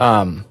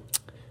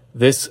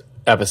 This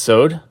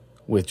episode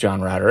with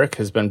John Roderick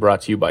has been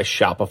brought to you by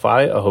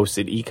Shopify, a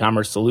hosted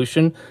e-commerce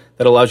solution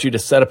that allows you to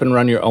set up and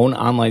run your own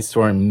online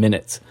store in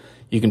minutes.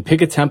 You can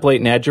pick a template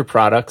and add your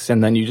products,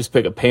 and then you just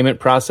pick a payment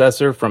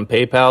processor from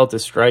PayPal to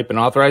Stripe and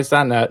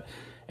Authorize.net,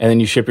 and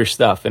then you ship your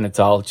stuff, and it's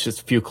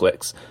just a few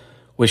clicks.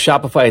 With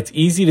Shopify, it's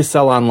easy to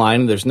sell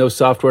online. There's no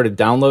software to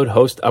download,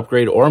 host,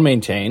 upgrade, or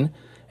maintain,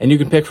 and you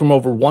can pick from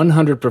over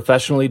 100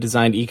 professionally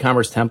designed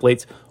e-commerce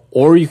templates,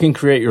 or you can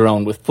create your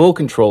own with full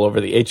control over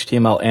the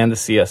HTML and the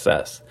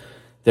CSS.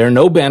 There are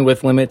no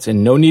bandwidth limits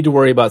and no need to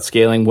worry about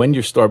scaling when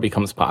your store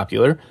becomes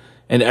popular.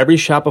 And every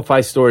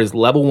Shopify store is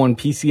level 1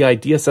 PCI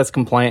DSS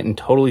compliant and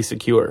totally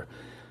secure.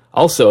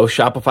 Also,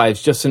 Shopify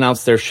has just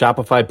announced their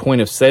Shopify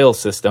point of sale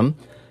system.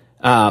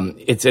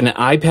 It's an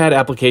iPad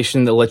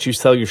application that lets you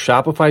sell your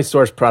Shopify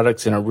store's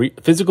products in a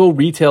physical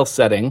retail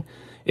setting.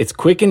 It's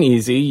quick and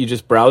easy. You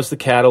just browse the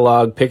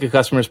catalog, pick a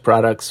customer's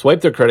product, swipe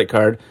their credit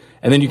card,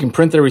 and then you can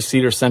print their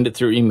receipt or send it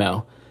through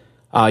email.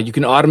 You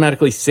can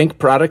automatically sync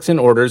products and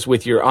orders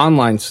with your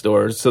online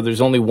stores, so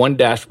there's only one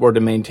dashboard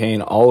to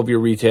maintain all of your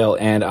retail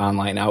and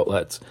online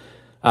outlets.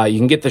 You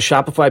can get the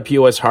Shopify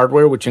POS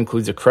hardware, which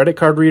includes a credit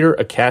card reader,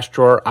 a cash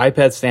drawer,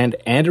 iPad stand,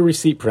 and a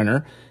receipt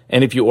printer.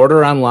 And if you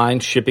order online,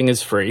 shipping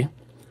is free.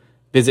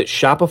 Visit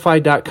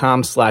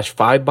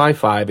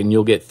shopify.com/5x5 and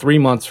you'll get 3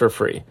 months for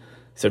free.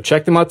 So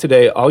check them out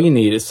today. All you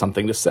need is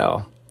something to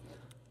sell.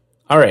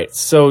 All right,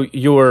 so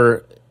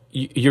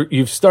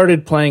you've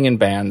started playing in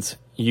bands.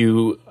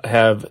 You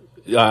have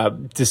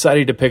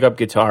decided to pick up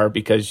guitar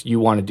because you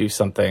want to do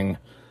something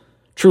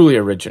truly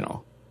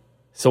original.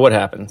 So what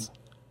happens?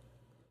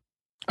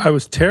 I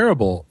was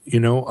terrible,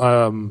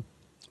 that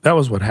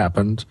was what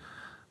happened.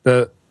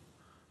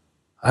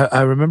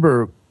 I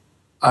remember,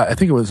 I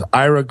think it was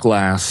Ira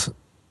Glass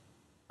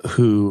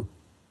who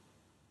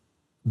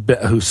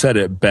said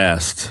it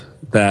best,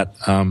 that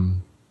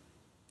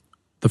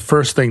the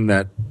first thing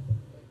that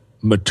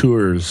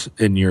matures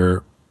in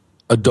your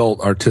adult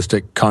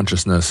artistic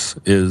consciousness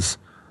is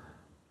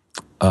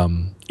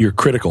your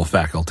critical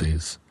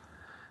faculties.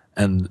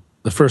 And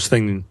the first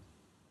thing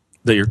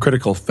that your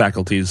critical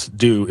faculties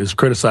do is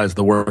criticize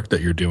the work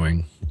that you're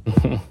doing.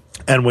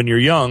 And when you're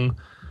young,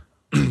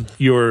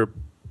 your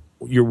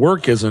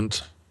work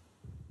isn't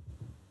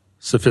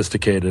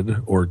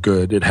sophisticated or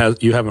good.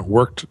 You haven't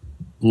worked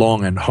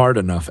long and hard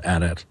enough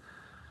at it.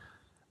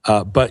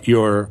 But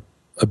your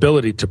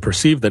ability to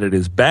perceive that it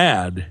is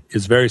bad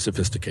is very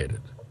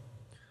sophisticated.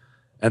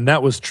 And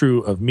that was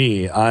true of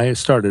me. I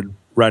started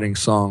writing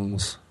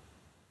songs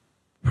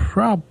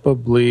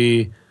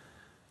probably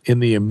in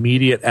the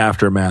immediate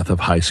aftermath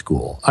of high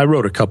school. I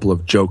wrote a couple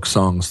of joke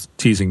songs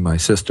teasing my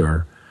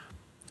sister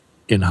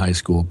in high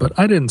school, but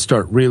I didn't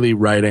start really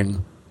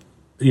writing,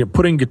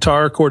 putting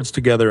guitar chords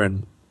together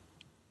and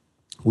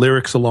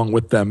lyrics along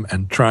with them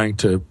and trying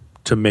to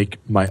make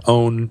my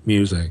own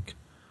music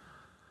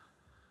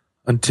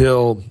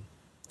until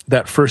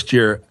that first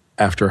year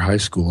after high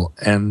school.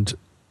 And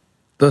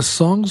the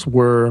songs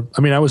were,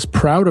 I was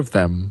proud of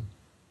them,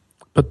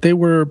 but they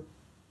were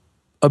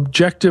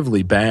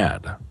objectively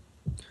bad.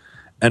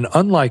 And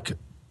unlike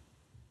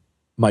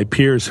my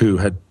peers who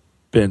had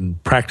been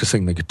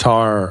practicing the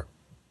guitar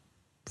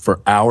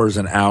for hours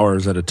and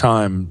hours at a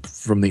time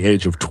from the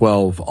age of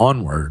 12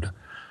 onward,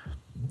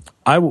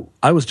 I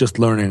was just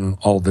learning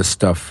all this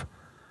stuff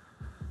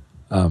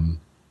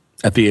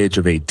at the age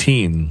of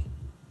 18.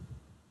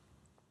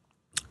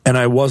 And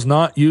I was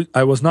not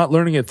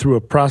learning it through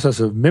a process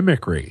of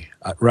mimicry,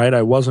 right?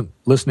 I wasn't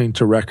listening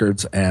to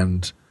records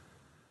and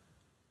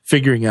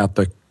figuring out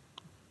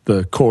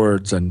the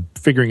chords and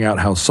figuring out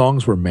how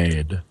songs were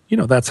made.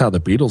 That's how the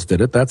Beatles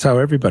did it. That's how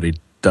everybody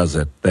does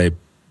it.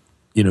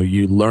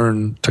 You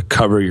learn to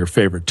cover your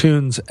favorite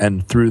tunes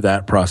and through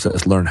that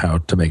process learn how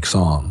to make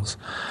songs.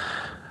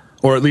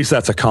 Or at least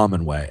that's a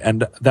common way.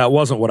 And that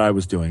wasn't what I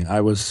was doing.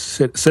 I was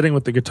sitting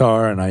with the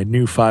guitar and I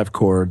knew 5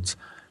 chords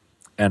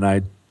and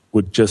I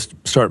would just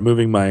start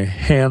moving my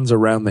hands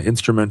around the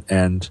instrument,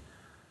 and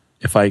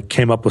if I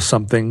came up with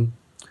something,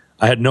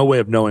 I had no way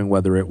of knowing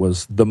whether it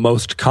was the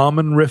most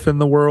common riff in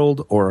the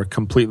world or a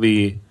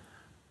completely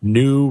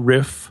new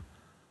riff.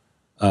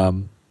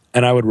 And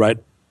I would write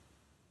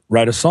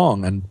a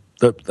song, and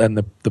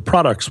the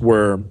products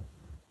were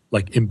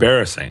like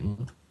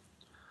embarrassing.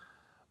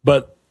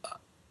 But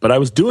I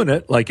was doing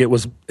it like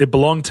it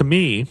belonged to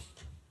me.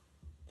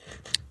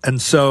 And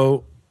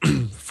so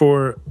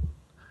for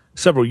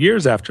several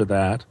years after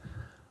that,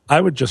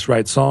 I would just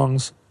write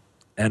songs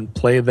and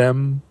play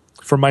them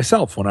for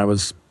myself when I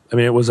was,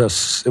 it was a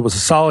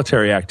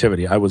solitary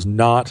activity. I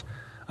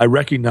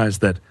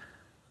recognized that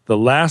the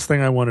last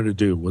thing I wanted to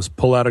do was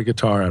pull out a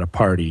guitar at a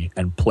party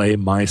and play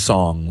my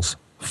songs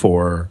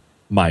for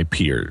my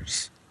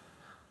peers.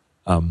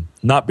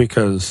 Not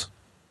because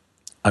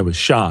I was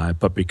shy,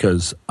 but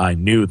because I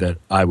knew that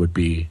I would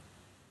be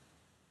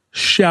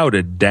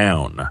shouted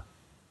down.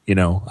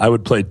 I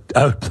would play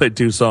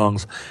 2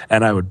 songs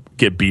and I would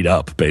get beat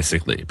up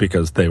basically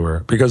because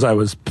I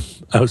was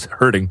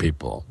hurting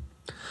people.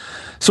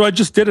 So I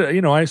just did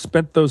it. I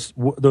spent those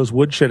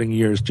woodshedding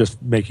years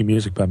just making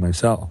music by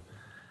myself.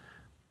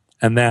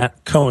 And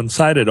that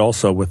coincided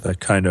also with a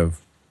kind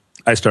of,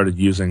 I started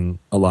using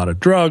a lot of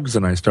drugs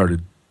and I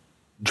started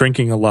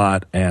drinking a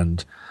lot,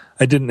 and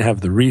I didn't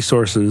have the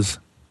resources,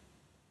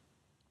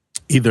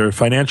 either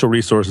financial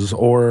resources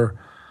or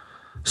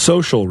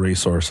social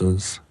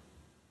resources,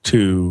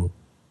 to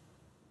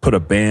put a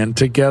band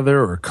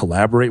together or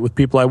collaborate with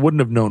people. I wouldn't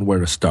have known where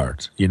to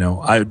start.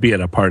 I would be at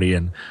a party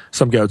and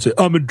some guy would say,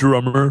 "I'm a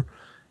drummer."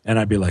 And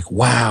I'd be like,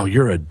 "Wow,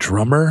 you're a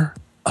drummer?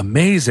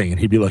 Amazing." And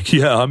he'd be like,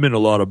 "Yeah, I'm in a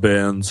lot of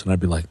bands." And I'd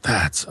be like,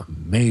 "That's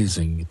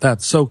amazing.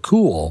 That's so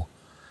cool."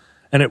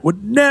 And it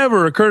would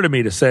never occur to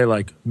me to say,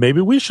 like, maybe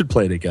we should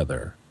play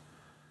together,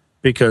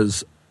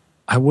 because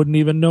I wouldn't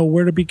even know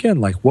where to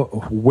begin. Like,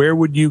 where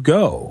would you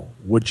go?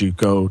 Would you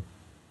go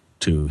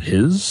to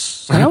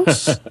his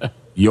house?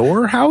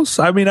 Your house?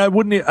 I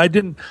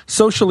didn't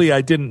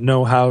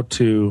know how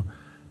to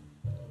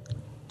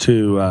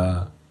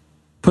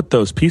put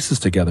those pieces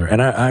together.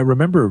 And I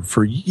remember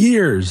for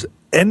years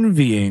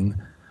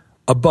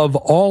above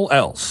all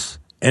else,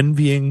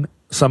 envying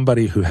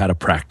somebody who had a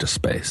practice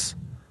space,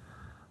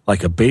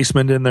 like a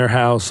basement in their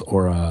house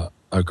or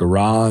a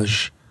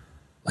garage.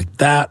 Like,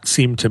 that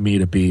seemed to me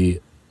to be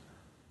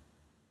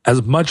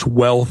as much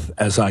wealth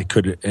as I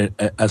could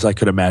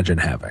imagine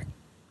having.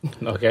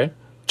 Okay.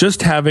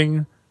 Just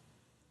having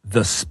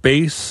the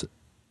space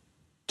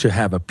to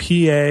have a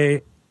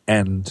PA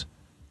and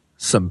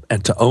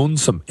to own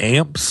some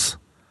amps.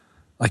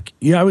 Like,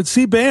 I would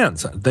see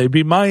bands. They'd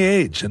be my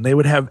age and they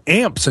would have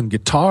amps and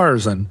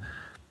guitars and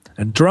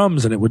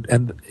drums,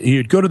 and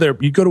you'd go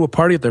to a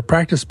party at their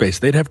practice space.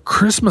 They'd have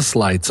Christmas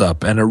lights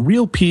up and a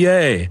real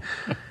PA.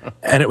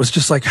 And it was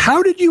just like,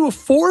 how did you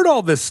afford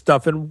all this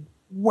stuff? And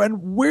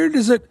where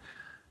does it,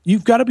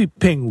 you've got to be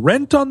paying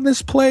rent on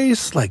this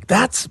place? Like,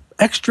 that's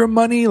extra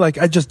money. Like,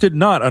 I just did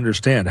not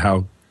understand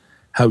how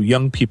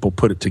young people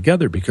put it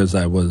together, because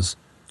I was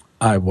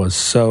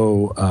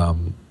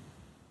so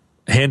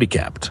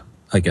handicapped,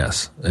 I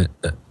guess.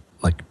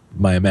 Like,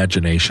 my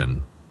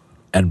imagination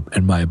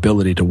and my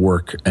ability to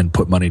work and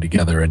put money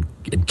together and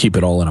keep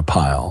it all in a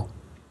pile.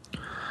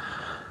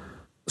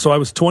 So I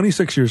was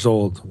 26 years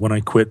old when I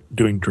quit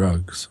doing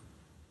drugs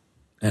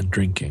and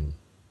drinking.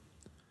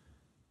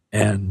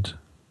 And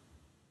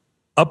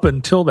up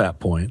until that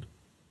point,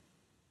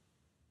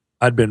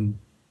 I'd been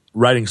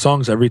writing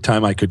songs every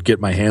time I could get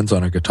my hands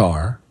on a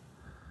guitar.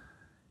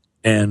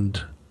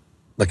 And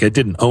like, I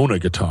didn't own a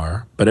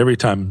guitar, but every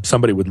time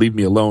somebody would leave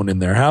me alone in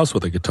their house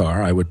with a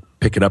guitar, I would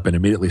pick it up and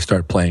immediately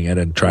start playing it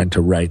and trying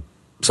to write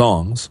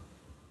songs.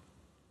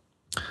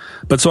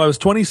 But so I was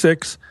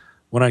 26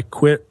 when I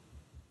quit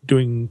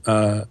doing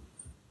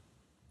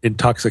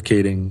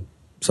intoxicating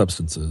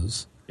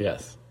substances.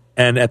 Yes.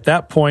 And at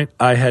that point,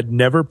 I had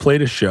never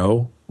played a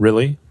show,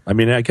 really. I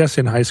mean, I guess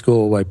in high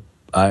school,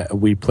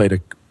 we played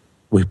an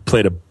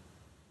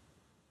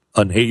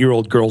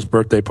 8-year-old girl's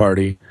birthday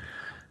party,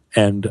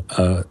 and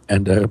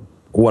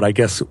what I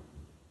guess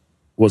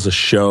was a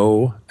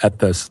show at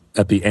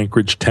the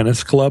Anchorage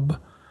Tennis Club,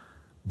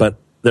 but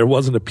there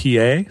wasn't a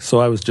PA, so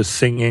I was just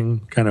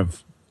singing kind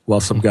of while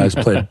some guys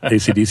played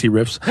AC/DC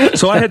riffs.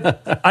 So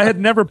I had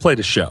never played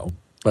a show,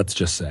 let's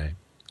just say,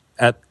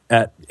 at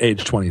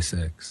age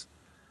 26.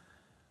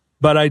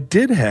 But I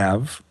did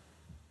have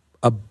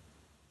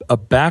a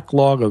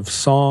backlog of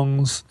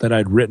songs that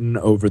I'd written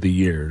over the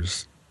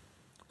years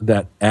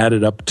that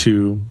added up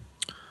to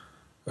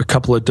a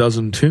couple of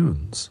dozen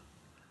tunes.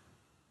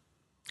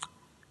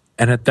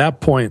 And at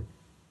that point,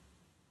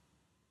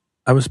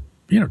 I was,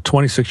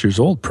 26 years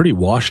old, pretty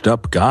washed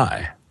up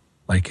guy.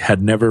 Like,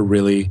 had never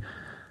really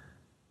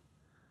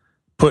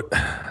put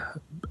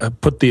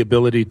the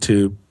ability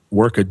to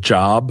work a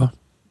job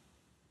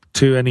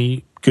to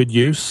any good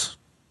use.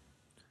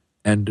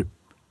 And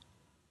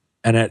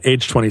at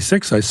age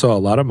 26, I saw a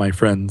lot of my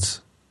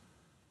friends,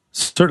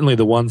 certainly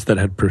the ones that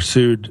had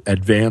pursued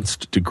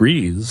advanced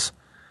degrees,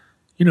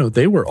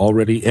 they were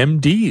already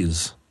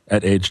MDs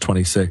at age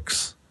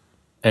 26.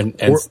 And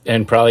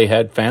probably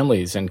had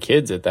families and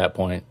kids at that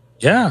point.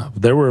 Yeah,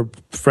 there were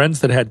friends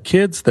that had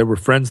kids. There were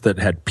friends that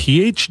had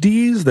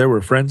PhDs. There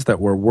were friends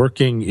that were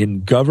working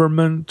in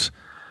government.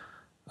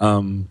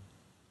 A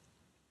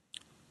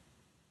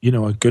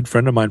good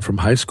friend of mine from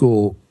high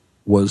school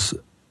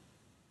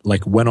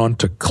went on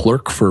to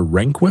clerk for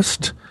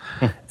Rehnquist,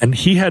 and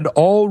he had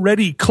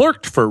already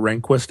clerked for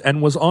Rehnquist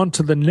and was on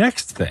to the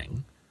next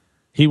thing.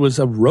 He was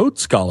a Rhodes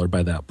Scholar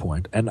by that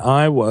point, and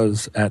I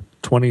was at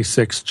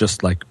 26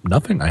 just like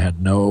nothing. I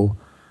had done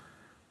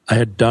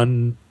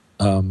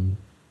a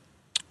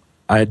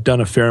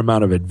fair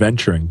amount of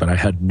adventuring, but I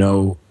had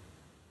no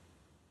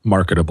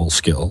marketable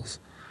skills.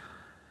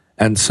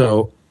 And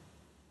so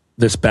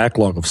this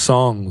backlog of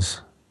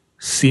songs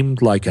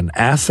seemed like an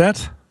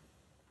asset,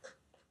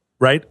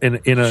 right?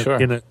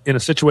 In a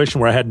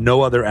situation where I had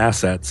no other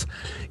assets.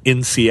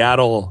 In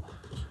Seattle,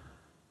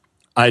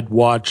 I'd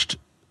watched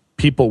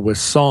people with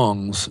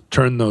songs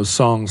turn those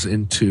songs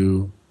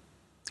into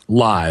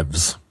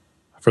lives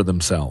for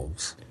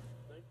themselves.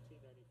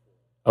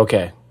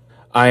 Okay.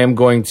 I am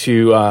going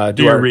to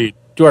do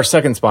our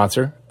second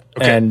sponsor,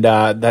 okay. And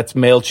that's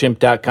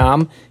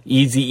MailChimp.com,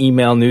 easy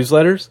email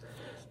newsletters.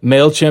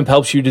 MailChimp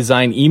helps you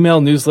design email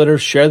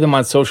newsletters, share them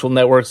on social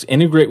networks,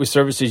 integrate with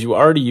services you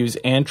already use,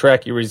 and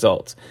track your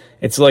results.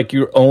 It's like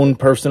your own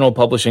personal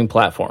publishing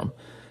platform.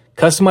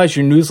 Customize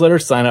your newsletter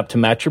sign up to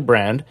match your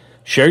brand,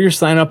 share your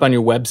sign up on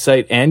your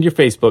website and your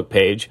Facebook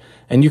page,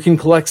 and you can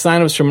collect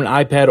signups from an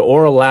iPad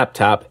or a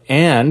laptop,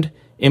 and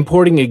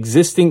importing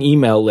existing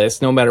email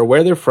lists, no matter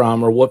where they're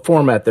from or what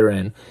format they're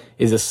in,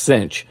 is a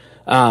cinch.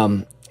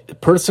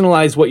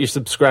 Personalize what your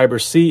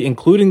subscribers see,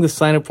 including the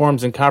sign-up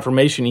forms and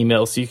confirmation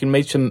emails, so you can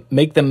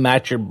make them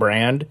match your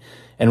brand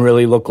and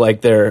really look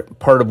like they're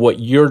part of what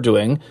you're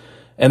doing.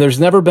 And there's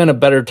never been a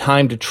better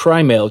time to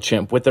try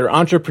MailChimp. With their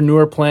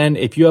entrepreneur plan,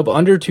 if you have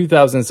under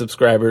 2,000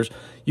 subscribers,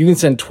 you can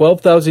send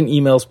 12,000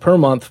 emails per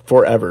month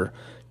forever.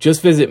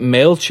 Just visit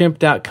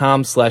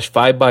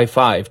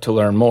MailChimp.com/5x5 to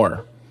learn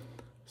more.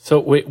 So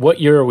wait, what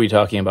year are we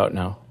talking about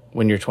now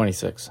when you're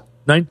 26?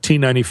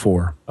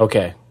 1994.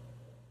 Okay.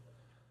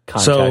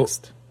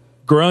 Context. So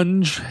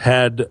grunge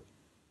had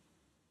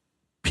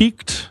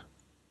peaked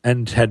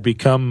and had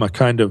become a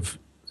kind of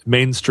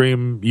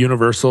mainstream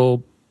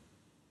universal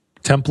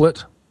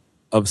template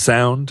of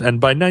sound. And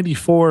by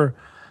 94,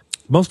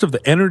 most of the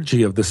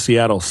energy of the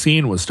Seattle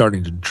scene was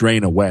starting to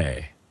drain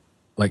away.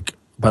 Like,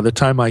 by the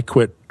time I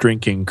quit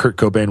drinking, Kurt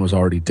Cobain was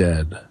already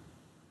dead.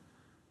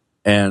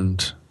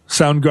 And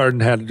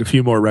Soundgarden had a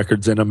few more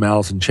records in them,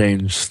 Alice in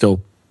Chains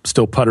still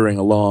puttering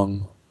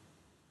along.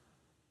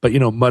 But,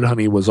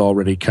 Mudhoney was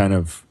already kind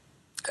of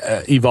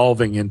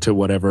evolving into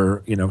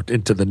whatever,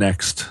 into the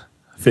next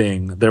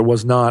thing. There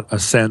was not a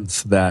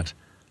sense that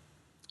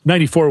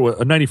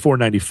 94,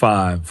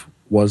 95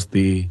 was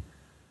the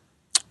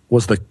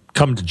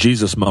come to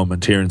Jesus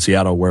moment here in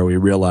Seattle, where we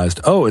realized,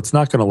 it's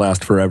not going to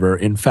last forever.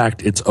 In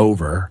fact, it's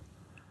over.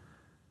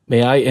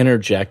 May I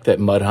interject that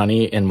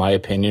Mudhoney, in my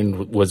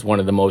opinion, was one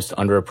of the most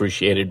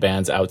underappreciated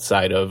bands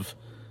outside of,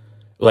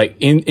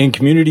 in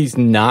communities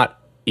not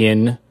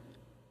in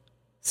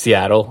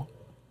Seattle.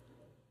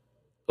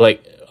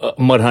 like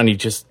Mudhoney,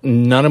 just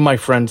none of my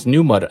friends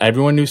knew Mud.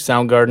 Everyone knew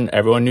Soundgarden,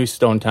 everyone knew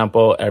Stone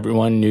Temple,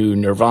 everyone knew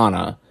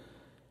Nirvana.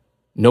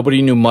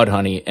 Nobody knew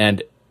Mudhoney,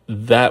 and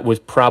that was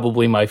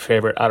probably my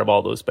favorite out of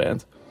all those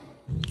bands.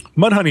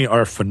 Mudhoney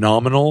are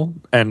phenomenal,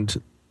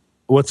 and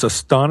what's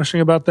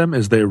astonishing about them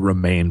is they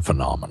remain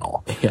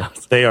phenomenal.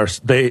 Yes.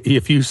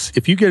 If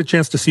you get a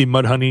chance to see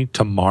Mudhoney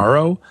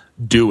tomorrow,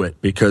 do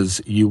it, because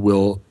you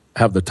will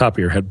have the top of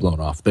your head blown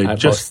off. I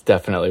most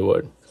definitely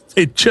would.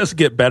 They just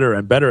get better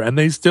and better, and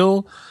they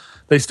still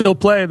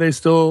play. They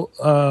still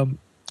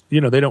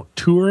they don't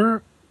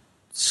tour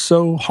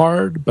so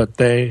hard, but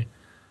they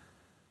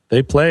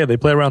play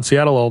around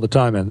Seattle all the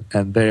time,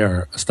 and they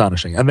are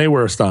astonishing, and they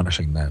were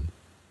astonishing then.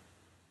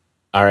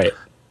 All right.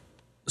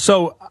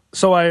 So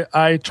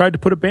I tried to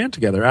put a band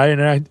together.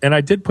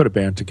 I did put a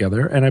band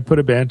together, and I put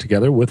a band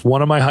together with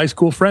one of my high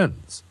school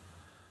friends.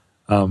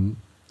 In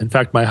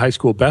fact, my high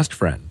school best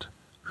friend,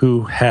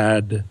 who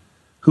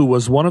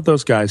was one of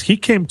those guys. He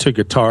came to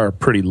guitar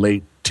pretty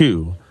late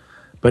too,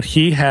 but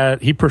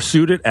he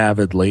pursued it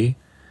avidly,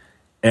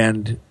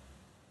 and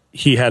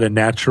he had a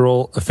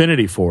natural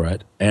affinity for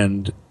it.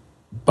 And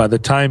by the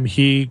time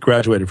he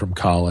graduated from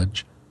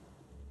college,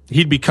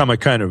 he'd become a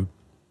kind of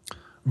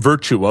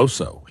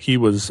virtuoso. He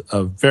was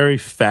a very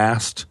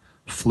fast,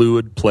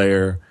 fluid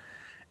player,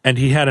 and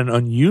he had an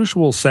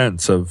unusual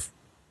sense of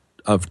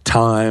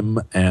time,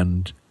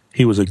 and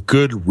he was a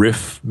good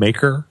riff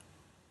maker.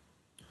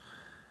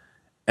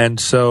 And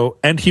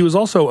he was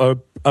also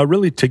a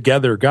really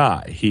together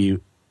guy. He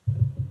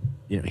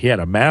had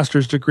a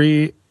master's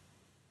degree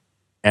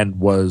and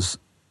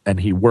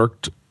he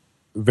worked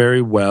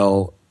very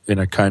well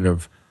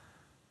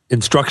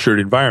in structured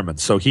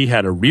environments. So he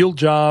had a real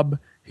job.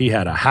 He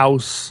had a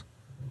house.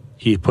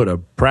 He put a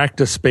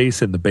practice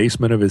space in the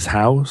basement of his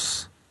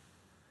house.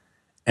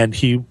 And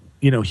he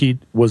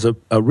was a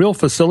real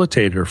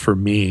facilitator for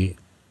me,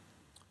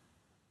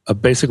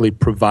 basically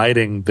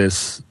providing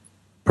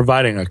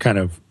a kind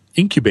of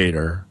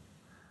incubator.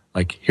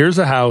 Like, here's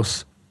a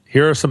house,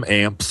 here are some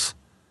amps.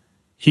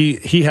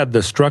 He had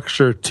the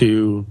structure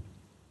to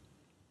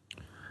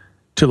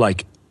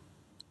like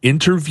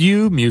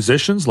interview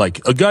musicians.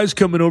 Like, a guy's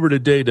coming over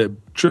today to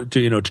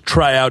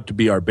try out to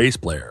be our bass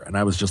player. And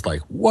I was just like,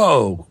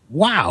 whoa,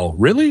 wow,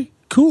 really?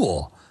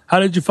 Cool.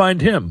 How did you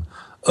find him?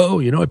 Oh,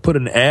 I put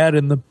an ad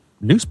in the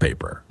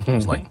newspaper. I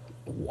was like,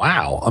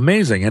 wow,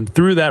 amazing. And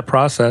through that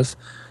process,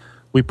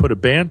 we put a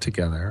band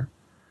together,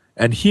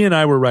 and he and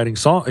I were writing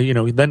songs.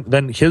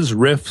 Then his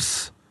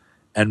riffs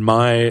and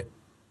my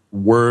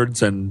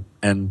words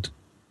and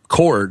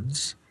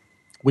chords.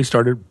 We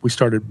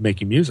started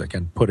making music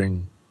and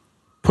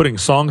putting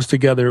songs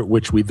together,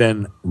 which we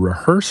then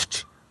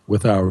rehearsed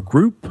with our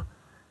group,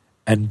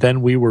 and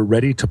then we were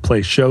ready to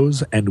play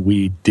shows, and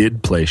we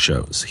did play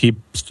shows.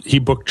 He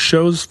booked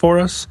shows for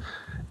us,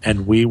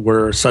 and we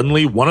were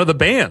suddenly one of the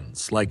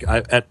bands. Like,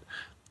 at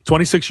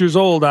 26 years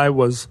old, I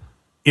was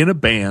in a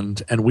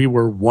band, and we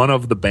were one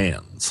of the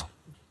bands.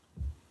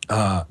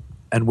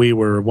 And we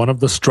were one of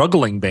the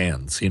struggling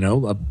bands,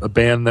 a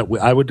band that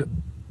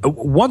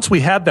once we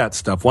had that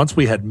stuff, once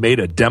we had made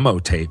a demo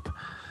tape,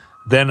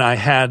 then I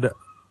had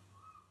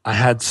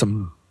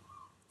some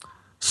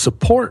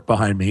support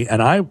behind me,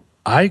 and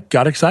I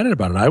got excited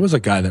about it. I was a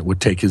guy that would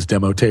take his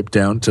demo tape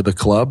down to the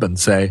club and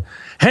say,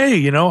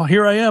 hey,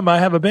 here I am. I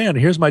have a band.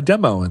 Here's my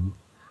demo. And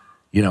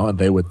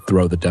they would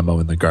throw the demo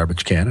in the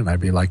garbage can, and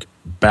I'd be like,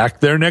 back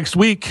there next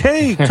week.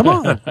 Hey, come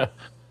on.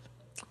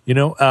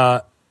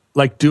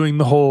 Like doing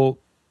the whole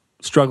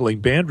struggling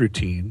band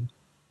routine.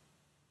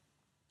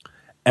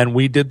 And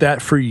we did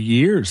that for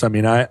years. I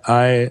mean,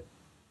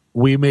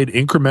 we made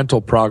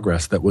incremental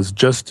progress that was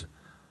just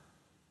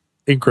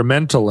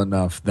incremental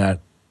enough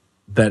that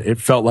it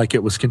felt like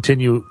it was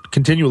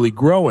continually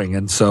growing,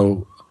 and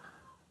so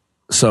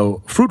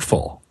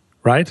fruitful,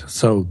 right?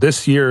 So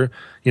this year,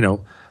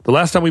 the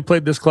last time we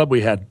played this club,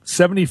 we had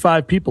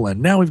 75 people,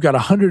 and now we've got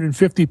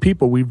 150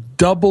 people. We've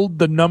doubled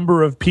the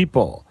number of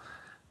people.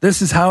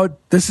 This is how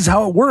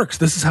it works.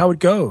 This is how it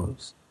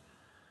goes.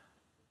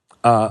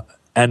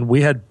 And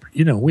we had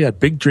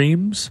big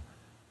dreams,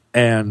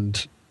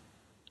 and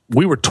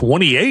we were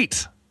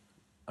 28.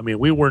 I mean,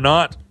 we were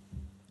not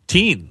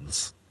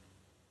teens.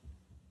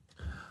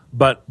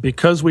 But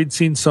because we'd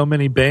seen so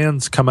many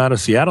bands come out of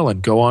Seattle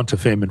and go on to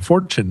fame and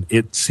fortune,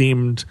 it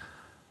seemed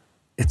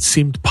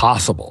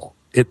possible.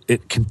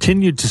 It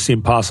continued to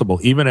seem possible,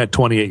 even at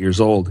 28 years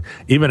old,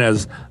 even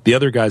as the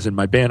other guys in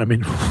my band. I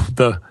mean,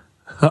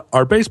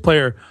 our bass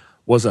player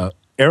was a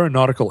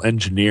aeronautical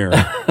engineer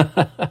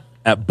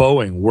at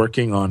Boeing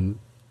working on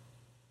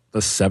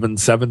the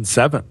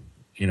 777.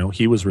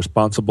 He was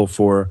responsible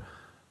for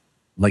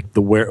like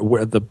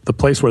the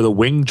place where the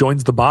wing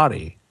joins the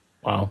body.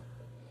 Wow.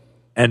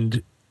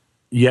 And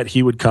yet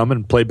he would come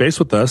and play bass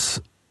with us,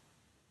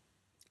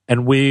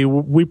 and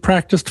we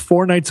practiced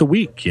 4 nights a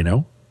week,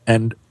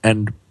 and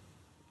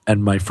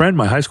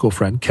my high school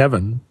friend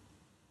Kevin,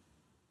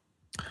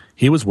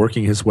 he was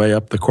working his way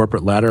up the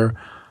corporate ladder,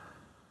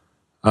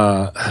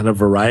 had a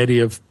variety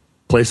of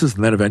places,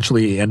 and then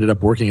eventually he ended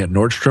up working at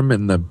Nordstrom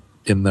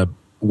in the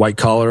white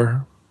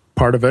collar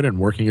part of it and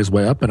working his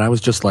way up. And I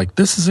was just like,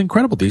 this is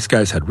incredible. These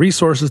guys had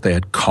resources, they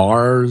had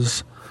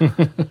cars,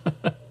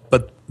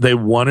 but they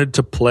wanted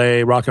to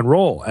play rock and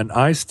roll. And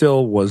I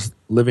still was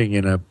living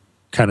in a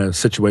kind of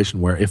situation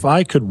where if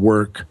I could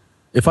work,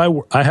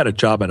 I had a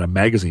job at a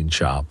magazine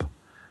shop,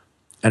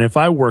 and if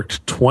I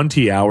worked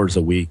 20 hours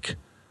a week,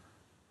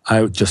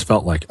 I just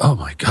felt like, oh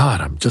my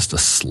God, I'm just a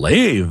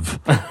slave.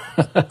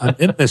 I'm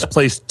in this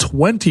place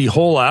 20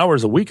 whole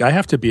hours a week. I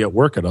have to be at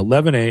work at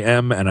 11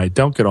 a.m. and I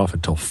don't get off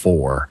until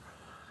 4.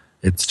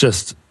 It's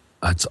just,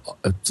 it's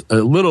a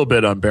little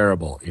bit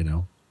unbearable, you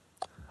know.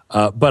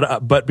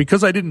 But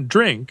because I didn't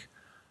drink,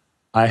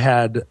 I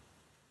had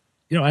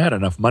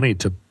enough money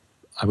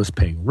I was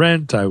paying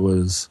rent. I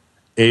was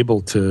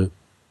able to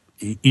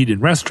eat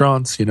in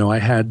restaurants. You know, I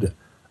had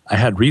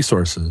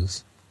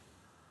resources,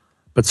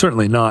 but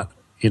certainly not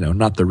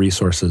the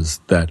resources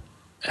that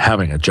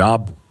having a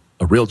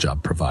real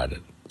job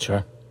provided.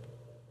 Sure.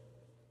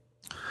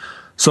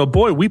 So,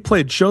 boy, we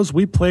played shows.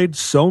 We played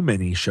so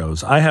many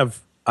shows. I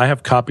have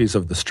copies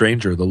of The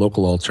Stranger, the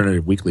local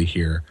alternative weekly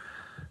here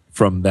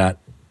from that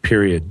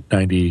period,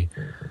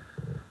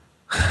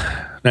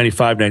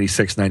 95,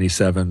 96,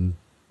 97,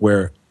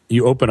 where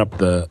you open up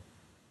the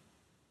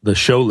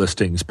show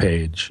listings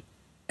page,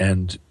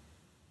 and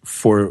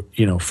for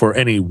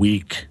any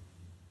week,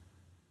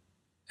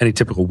 any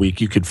typical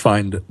week, you could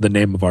find the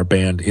name of our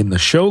band in the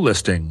show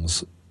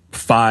listings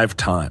 5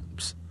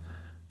 times.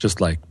 Just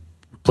like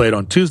played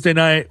on Tuesday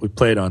night, we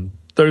played on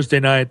Thursday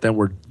night, then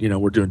we're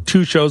doing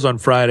 2 shows on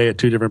Friday at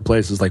 2 different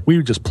places. Like,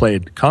 we just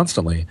played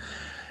constantly.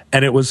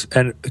 And it was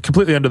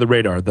completely under the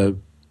radar.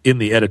 In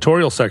the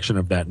editorial section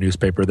of that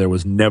newspaper, there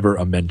was never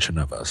a mention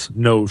of us.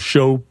 No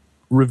show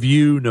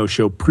review, no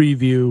show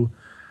preview.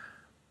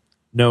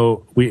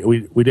 No,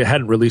 we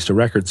hadn't released a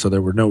record, so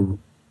there were no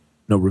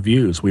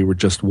reviews. We were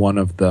just one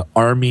of the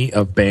army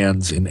of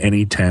bands in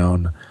any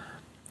town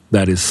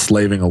that is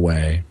slaving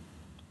away,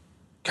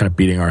 kind of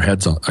beating our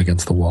heads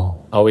against the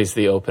wall. Always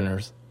the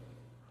openers.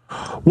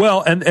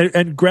 Well,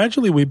 and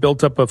gradually we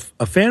built up a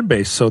fan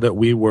base so that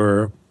we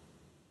were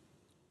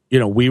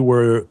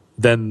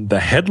then the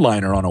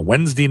headliner on a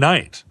Wednesday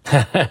night.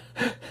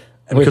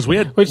 Because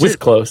which is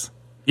close.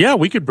 Yeah,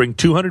 we could bring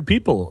 200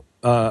 people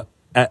at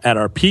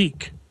our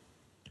peak,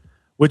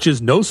 which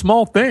is no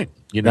small thing.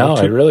 You know,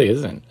 no, it really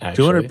isn't.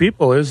 Actually. 200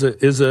 people is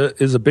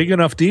a big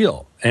enough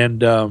deal,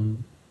 and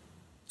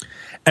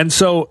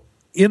so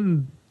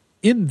in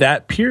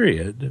that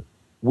period,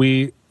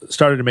 we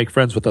started to make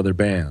friends with other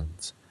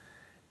bands,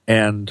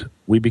 and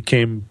we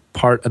became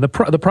part. And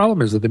the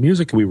problem is that the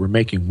music we were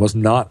making was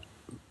not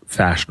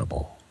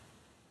fashionable.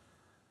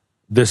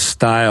 This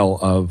style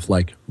of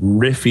like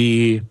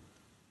riffy,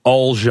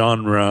 all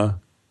genre,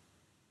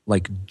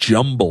 like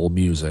jumble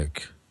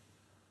music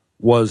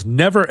was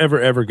never, ever,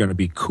 ever going to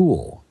be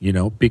cool, you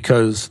know,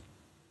 because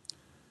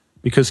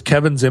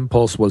Kevin's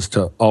impulse was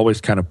to always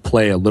kind of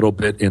play a little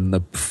bit in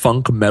the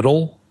funk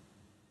metal,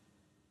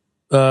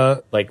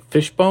 like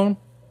Fishbone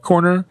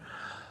corner,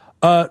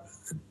 not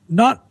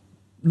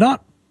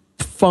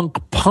funk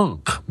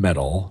punk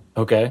metal,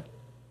 okay,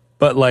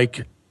 but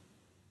like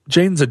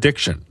Jane's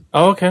Addiction.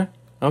 Oh,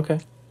 okay.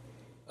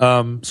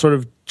 Sort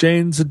of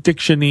Jane's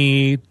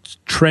Addiction-y,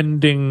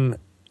 trending.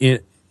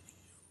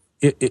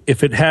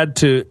 If it had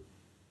to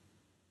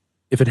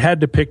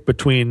pick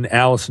between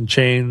Alice in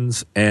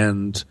Chains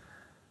and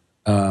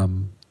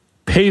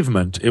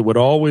Pavement, it would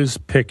always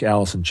pick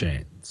Alice in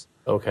Chains.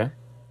 Okay.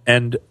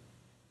 And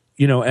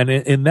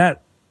in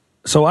that,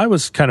 so I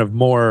was kind of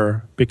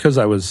more because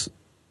I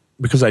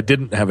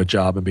didn't have a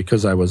job and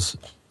because I was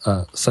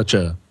such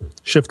a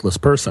shiftless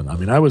person. I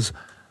mean, I was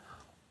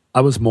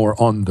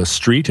more on the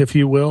street, if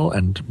you will,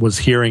 and was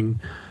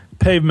hearing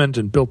Pavement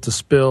and Built to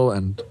Spill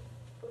and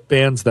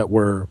bands that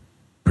were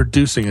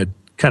producing a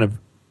kind of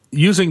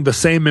using the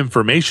same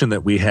information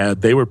that we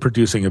had. They were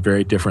producing a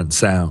very different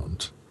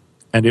sound,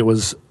 and it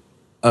was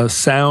a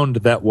sound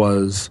that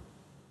was,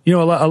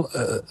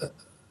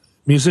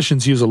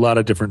 musicians use a lot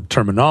of different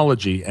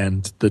terminology,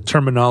 and the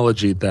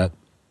terminology that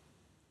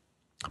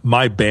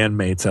my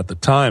bandmates at the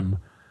time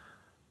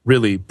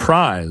really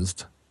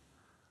prized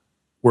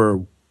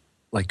were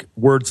like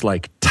words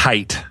like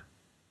tight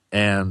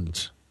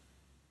and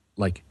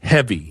like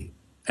heavy,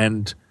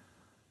 and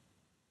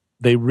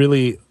they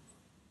really,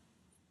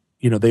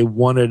 they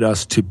wanted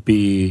us to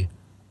be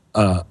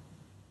a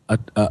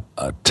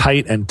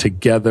tight and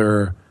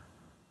together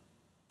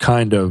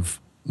kind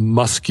of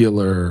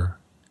muscular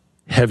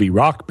heavy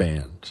rock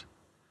band.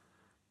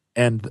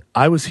 And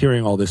I was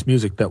hearing all this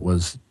music that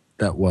was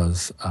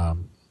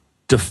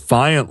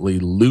defiantly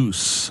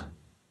loose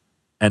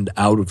and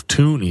out of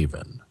tune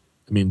even.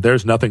 I mean,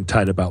 there's nothing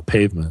tight about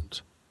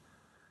Pavement,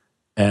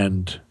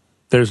 and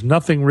there's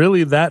nothing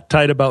really that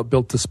tight about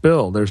Built to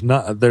Spill.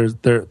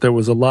 There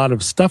was a lot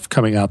of stuff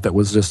coming out that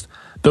was just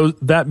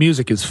that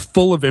music is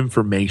full of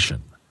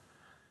information.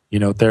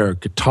 There are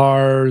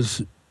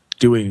guitars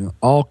doing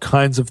all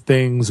kinds of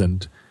things,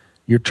 and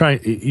you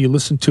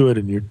listen to it,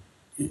 and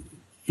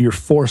you're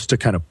forced to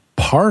kind of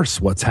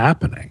parse what's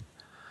happening.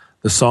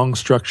 The song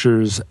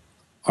structures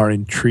are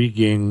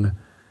intriguing.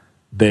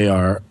 They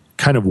are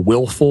kind of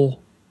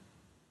willful.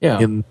 Yeah.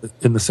 In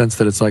the sense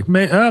that it's like,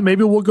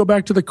 maybe we'll go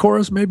back to the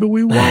chorus, maybe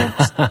we won't.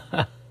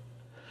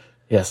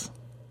 Yes.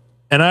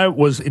 And I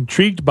was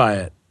intrigued by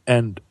it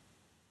and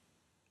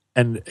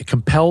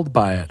compelled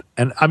by it.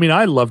 And I mean,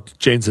 I loved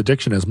Jane's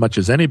Addiction as much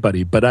as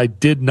anybody, but I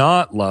did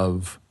not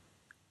love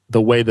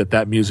the way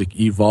that music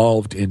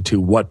evolved into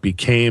what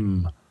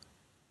became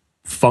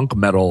funk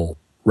metal,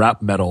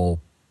 rap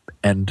metal,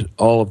 and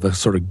all of the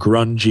sort of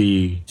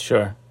grungy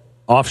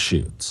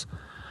offshoots.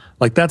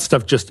 Like that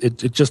stuff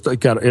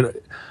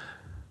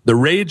the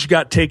rage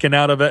got taken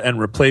out of it and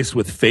replaced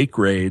with fake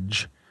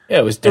rage. Yeah,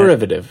 it was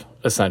derivative,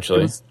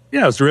 essentially. It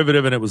was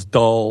derivative, and it was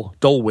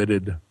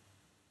dull-witted.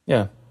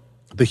 Yeah.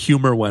 The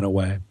humor went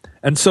away.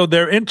 And so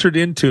there entered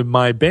into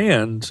my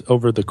band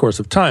over the course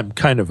of time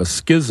kind of a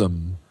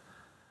schism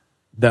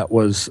that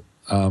was,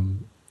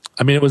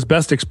 it was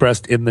best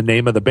expressed in the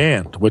name of the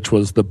band, which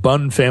was the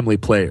Bunn Family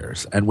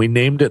Players. And we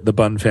named it the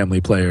Bunn Family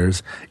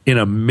Players in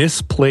a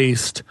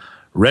misplaced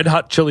Red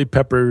Hot Chili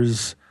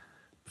Peppers,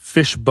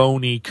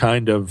 Fishbone-y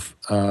kind of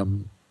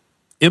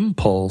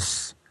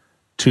impulse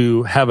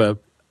to have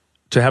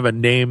a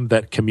name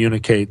that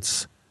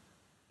communicates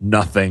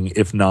nothing,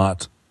 if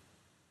not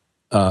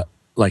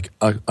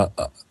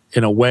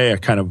in a way, a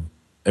kind of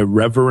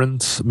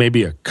irreverence,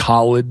 maybe a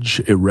college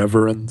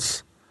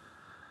irreverence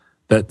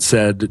that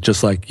said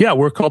just like, yeah,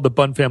 we're called the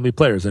Bunn Family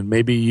Players, and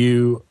maybe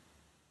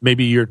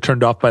you're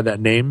turned off by that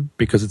name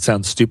because it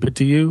sounds stupid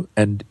to you,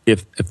 and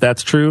if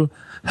that's true,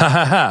 ha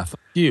ha ha, fuck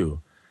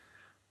you.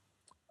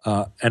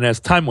 And as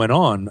time went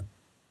on,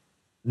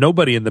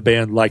 nobody in the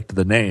band liked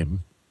the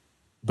name,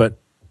 but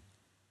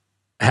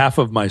half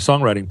of my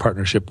songwriting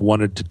partnership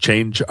wanted to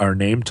change our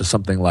name to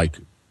something like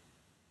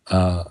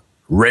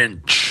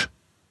Wrench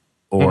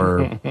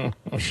or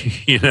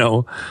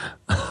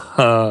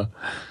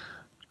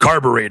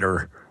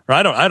Carburetor, or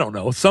I don't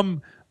know,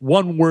 some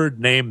one word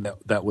name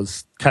that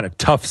was kind of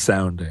tough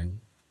sounding.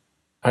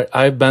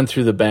 I've been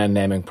through the band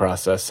naming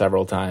process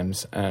several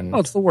times, and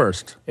it's the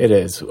worst. It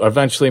is.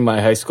 Eventually, my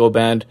high school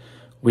band,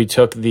 we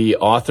took the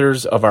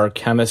authors of our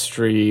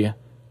chemistry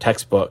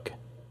textbook,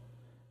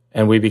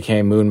 and we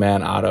became Moon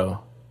Man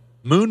Auto.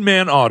 Moon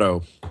Man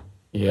Auto.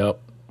 Yep.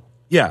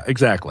 Yeah,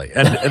 exactly.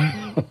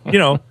 And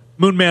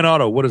Moon Man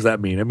Auto, what does that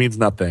mean? It means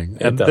nothing.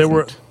 And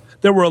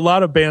there were a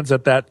lot of bands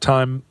at that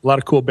time, a lot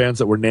of cool bands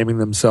that were naming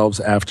themselves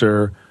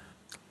after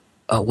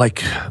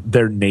like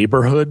their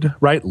neighborhood,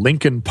 right?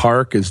 Lincoln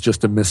Park is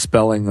just a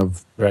misspelling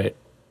of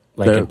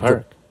Lincoln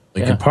Park.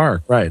 Lincoln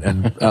Park, right.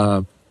 And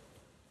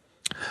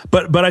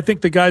but I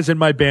think the guys in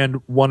my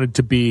band wanted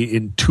to be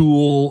in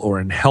Tool or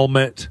in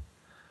Helmet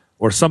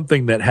or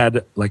something that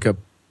had like a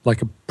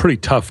pretty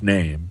tough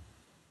name.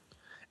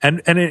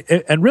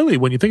 And really,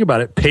 when you think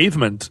about it,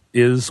 Pavement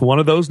is one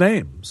of those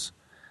names.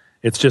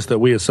 It's just that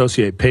we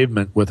associate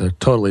Pavement with a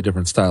totally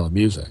different style of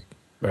music.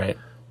 Right.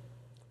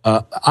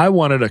 I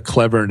wanted a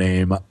clever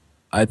name.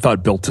 I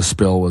thought Built to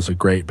Spill was a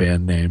great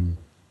band name.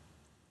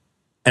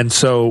 And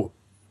so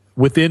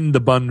within the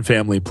Bunn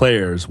Family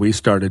Players, we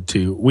started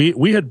to...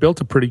 We had built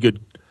a pretty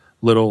good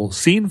little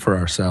scene for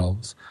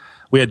ourselves.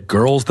 We had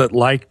girls that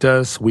liked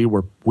us.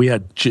 We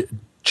had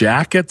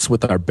jackets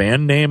with our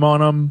band name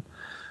on them.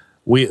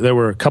 There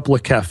were a couple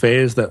of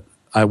cafes that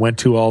I went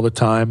to all the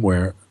time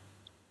where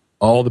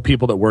all the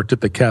people that worked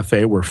at the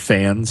cafe were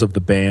fans of the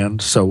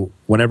band. So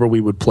whenever we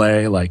would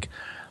play, like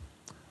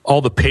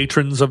all the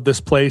patrons of this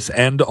place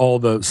and all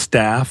the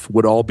staff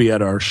would all be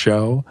at our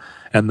show.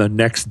 And the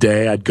next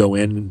day I'd go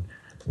in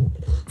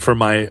for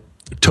my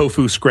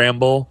tofu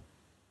scramble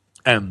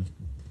and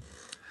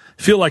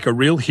feel like a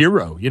real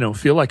hero,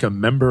 feel like a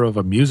member of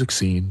a music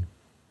scene.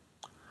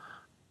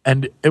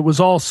 And it was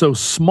all so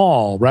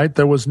small, right?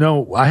 There was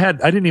I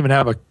didn't even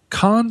have a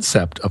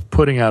concept of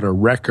putting out a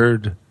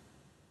record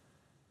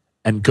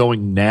and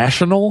going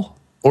national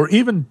or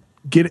even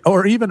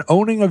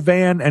owning a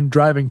van and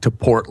driving to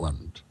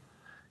Portland.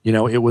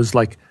 It was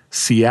like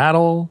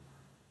Seattle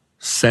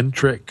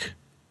centric,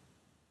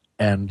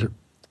 and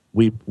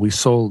we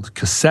sold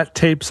cassette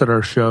tapes at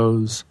our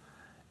shows,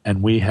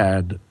 and we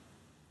had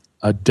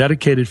a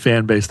dedicated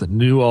fan base that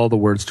knew all the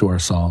words to our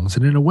songs.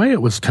 And in a way,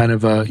 it was kind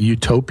of a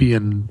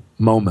utopian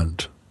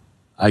moment,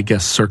 I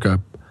guess,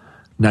 circa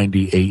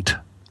 98.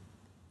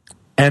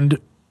 And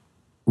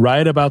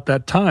right about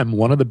that time,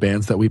 one of the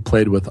bands that we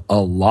played with a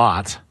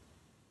lot,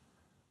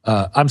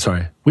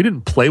 we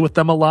didn't play with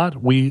them a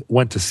lot. We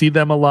went to see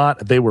them a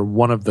lot. They were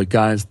one of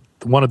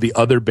the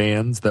other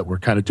bands that were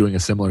kind of doing a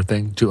similar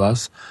thing to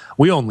us.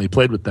 We only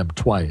played with them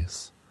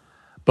twice.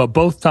 But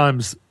both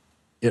times,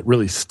 it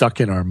really stuck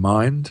in our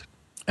mind,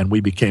 and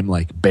we became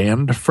like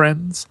band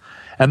friends.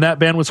 And that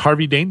band was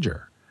Harvey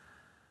Danger.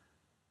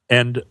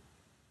 And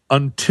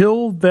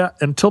until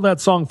that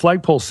song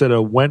Flagpole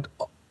Sitta went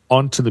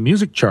onto the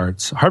music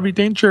charts, Harvey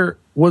Danger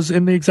was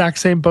in the exact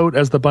same boat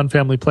as the Bunn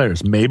Family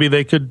Players. Maybe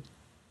they could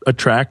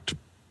attract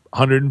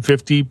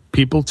 150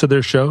 people to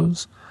their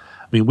shows.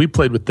 I mean, we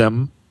played with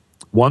them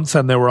once,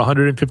 and there were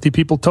 150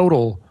 people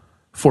total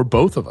for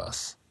both of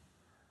us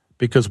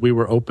because we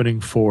were opening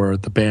for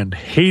the band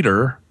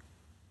Hater,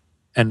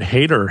 and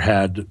Hater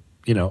had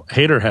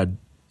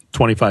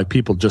 25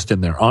 people just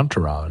in their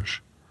entourage.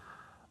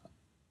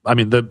 I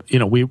mean,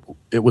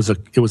 it was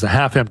a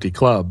half empty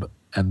club,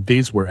 and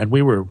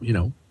we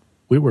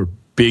were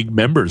big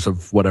members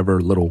of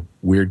whatever little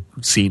weird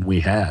scene we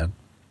had.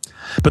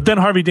 But then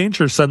Harvey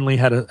Danger suddenly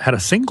had a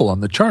single on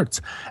the charts,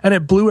 and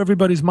it blew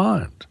everybody's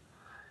mind.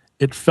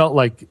 It felt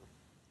like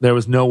there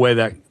was no way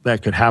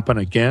that could happen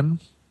again,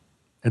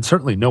 and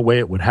certainly no way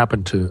it would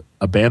happen to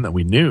a band that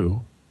we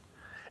knew,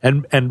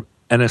 and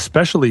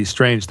especially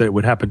strange that it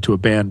would happen to a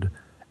band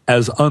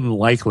as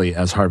unlikely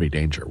as Harvey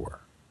Danger were.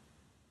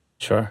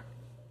 Sure.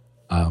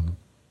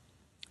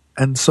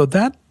 And so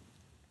that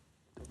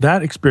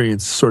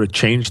experience sort of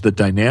changed the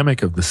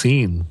dynamic of the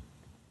scene.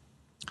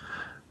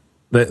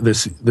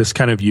 This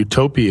kind of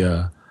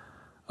utopia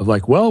of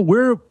like, well,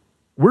 we're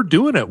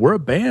doing it. We're a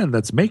band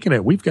that's making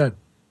it. We've got,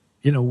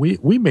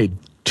 we made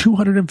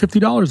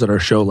 $250 at our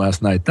show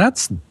last night.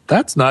 That's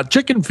not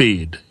chicken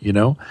feed,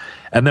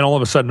 And then all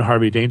of a sudden,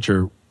 Harvey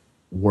Danger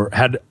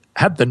had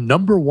the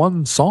number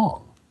one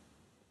song.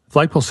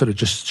 Flagpole Sitta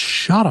just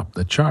shot up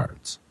the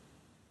charts.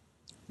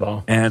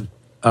 Wow. And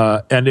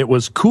it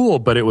was cool,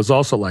 but it was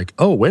also like,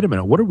 oh, wait a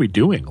minute, what are we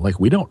doing? Like,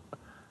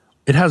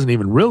 it hasn't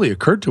even really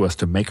occurred to us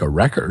to make a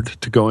record,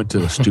 to go into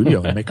the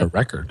studio and make a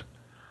record.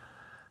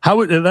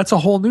 That's a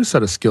whole new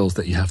set of skills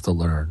that you have to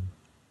learn.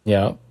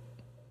 Yeah.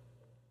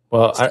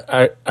 Well,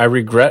 I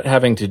regret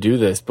having to do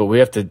this, but we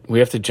have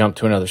to jump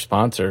to another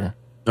sponsor.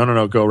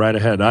 No, go right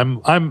ahead.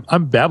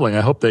 I'm babbling.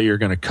 I hope that you're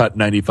going to cut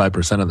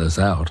 95% of this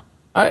out.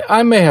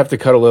 I may have to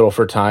cut a little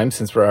for time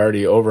since we're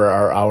already over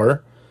our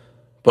hour.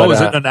 But,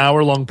 is it an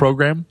hour-long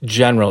program?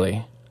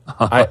 Generally.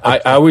 I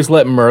always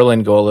let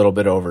Merlin go a little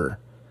bit over.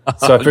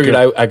 So I figured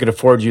I could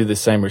afford you the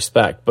same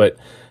respect. But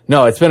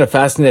no, it's been a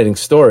fascinating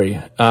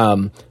story.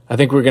 I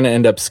think we're going to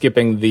end up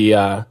skipping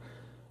the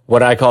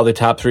what I call the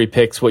top three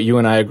picks, what you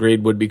and I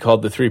agreed would be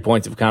called the 3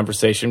 points of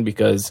conversation,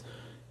 because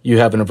you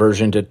have an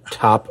aversion to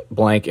top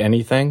blank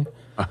anything.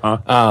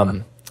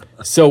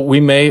 So we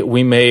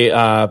may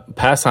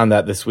pass on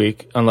that this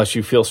week unless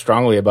you feel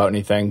strongly about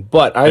anything.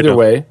 But either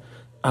way,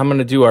 I'm going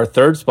to do our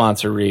third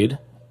sponsor read,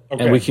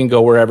 and we can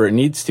go wherever it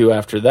needs to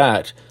after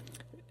that.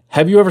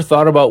 Have you ever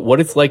thought about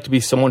what it's like to be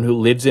someone who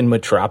lives in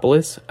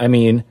Metropolis? I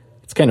mean,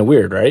 it's kind of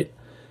weird, right?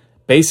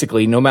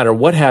 Basically, no matter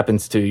what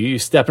happens to you, you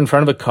step in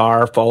front of a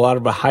car, fall out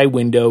of a high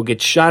window,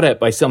 get shot at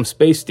by some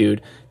space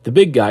dude, the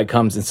big guy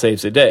comes and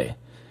saves the day.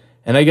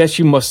 And I guess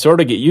you must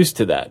sort of get used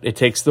to that. It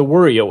takes the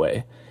worry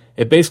away.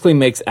 It basically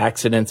makes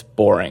accidents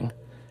boring.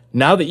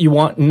 Now that you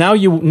want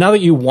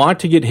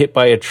to get hit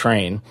by a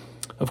train,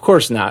 of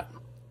course not.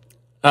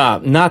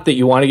 Not that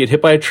you want to get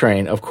hit by a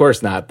train, of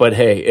course not, but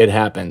hey, it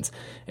happens.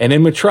 And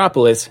in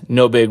Metropolis,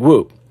 no big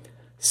whoop.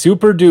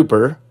 Super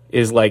Duper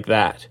is like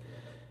that.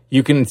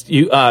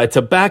 It's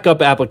a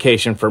backup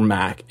application for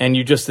Mac, and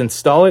you just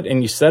install it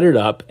and you set it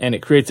up, and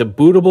it creates a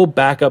bootable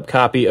backup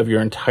copy of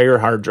your entire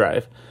hard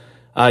drive.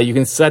 You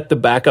can set the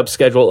backup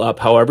schedule up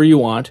however you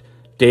want,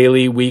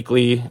 daily,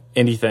 weekly,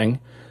 anything.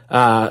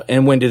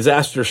 And when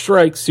disaster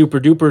strikes, Super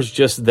Duper's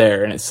just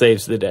there, and it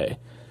saves the day.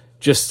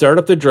 Just start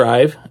up the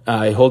drive,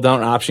 hold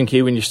down Option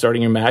key when you're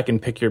starting your Mac,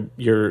 and pick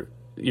your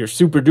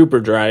Super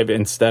Duper drive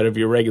instead of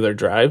your regular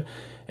drive,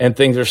 and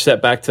things are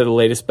set back to the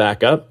latest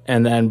backup.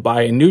 And then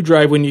buy a new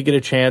drive when you get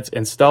a chance,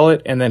 install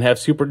it, and then have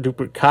Super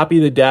Duper copy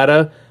the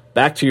data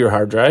back to your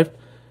hard drive.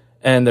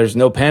 And there's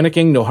no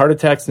panicking, no heart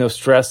attacks, no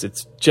stress.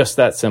 It's just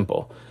that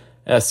simple.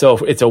 So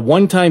it's a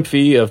one-time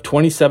fee of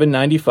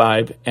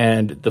 $27.95,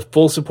 and the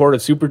full support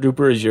of Super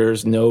Duper is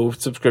yours. No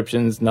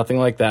subscriptions, nothing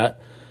like that.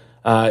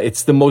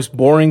 It's the most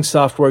boring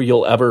software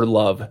you'll ever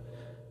love.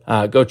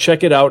 Go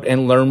check it out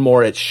and learn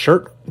more at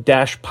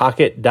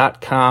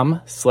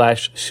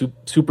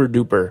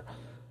shirt-pocket.com/superduper.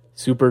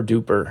 Super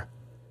Duper.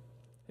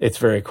 It's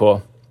very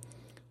cool.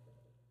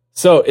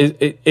 So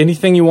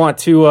anything you want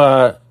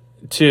to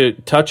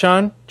touch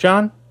on,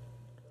 John?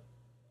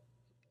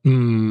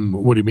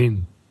 What do you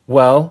mean?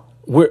 Well,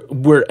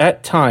 we're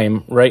at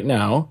time right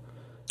now.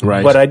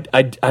 Right. But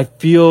I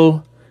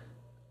feel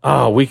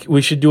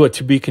we should do a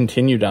to be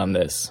continued on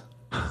this.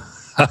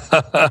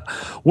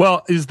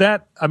 Well,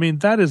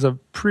 that is a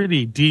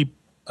pretty deep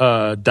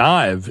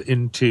dive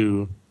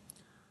into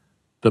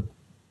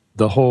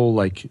the whole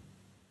like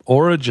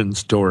origin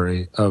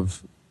story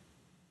of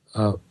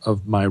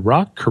my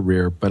rock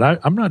career, but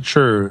I'm not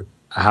sure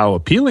how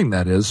appealing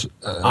that is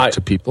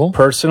to people.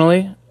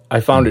 Personally,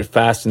 I found it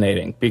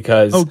fascinating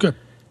because good.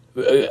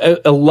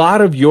 A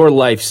lot of your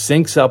life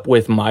syncs up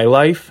with my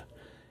life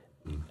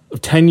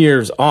 10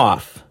 years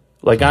off.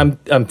 Like I'm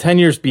 10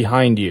 years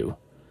behind you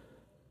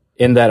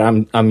in that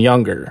I'm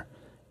younger.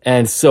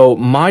 And so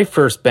my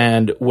first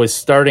band was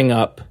starting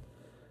up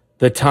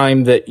the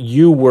time that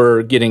you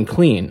were getting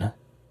clean.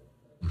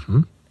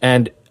 Mm-hmm.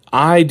 And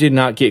I did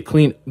not get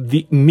clean.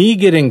 Me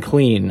getting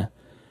clean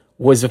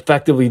was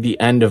effectively the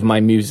end of my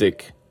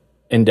music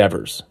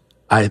endeavors.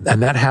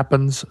 And that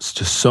happens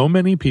to so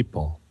many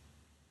people.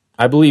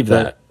 I believe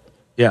that.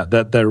 Yeah,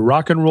 that their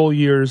rock and roll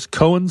years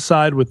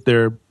coincide with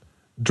their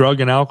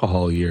drug and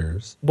alcohol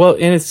years. Well,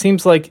 and it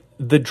seems like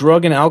the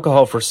drug and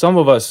alcohol for some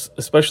of us,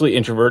 especially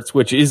introverts,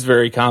 which is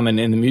very common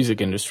in the music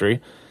industry,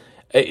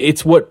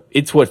 it's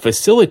what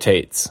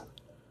facilitates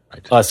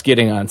us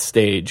getting on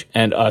stage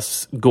and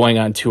us going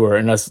on tour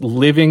and us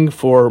living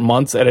for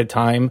months at a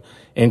time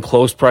in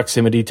close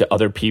proximity to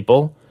other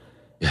people.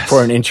 Yes.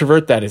 For an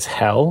introvert, that is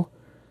hell.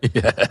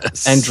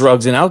 Yes. And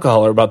drugs and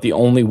alcohol are about the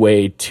only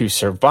way to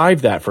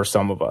survive that for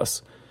some of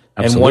us.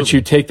 Absolutely. And once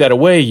you take that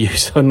away, you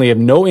suddenly have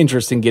no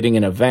interest in getting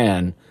in a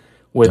van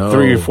with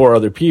 3 or 4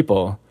 other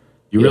people.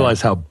 You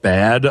realize how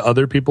bad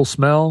other people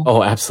smell?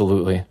 Oh,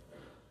 absolutely.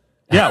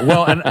 Yeah,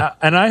 well,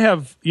 and I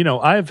have,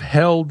 I've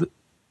held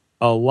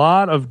a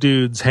lot of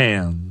dudes'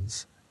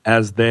 hands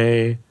as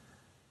they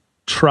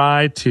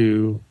try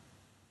to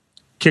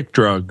kick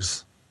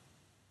drugs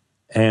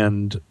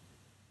and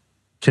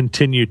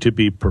continue to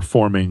be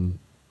performing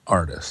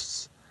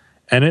artists.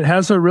 And it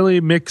has a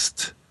really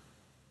mixed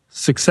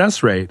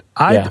success rate.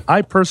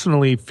 I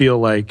personally feel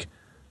like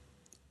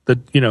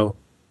the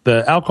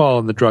alcohol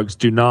and the drugs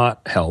do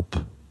not help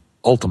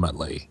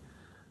ultimately.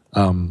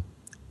 And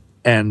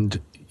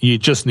you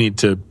just need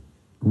to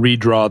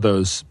redraw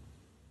those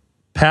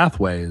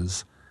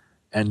pathways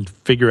and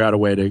figure out a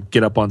way to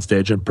get up on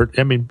stage and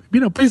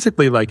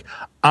basically, like,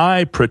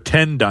 I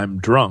pretend I'm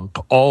drunk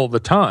all the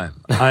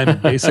time. I'm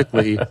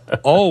basically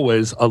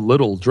always a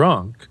little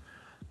drunk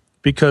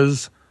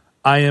because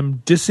I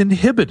am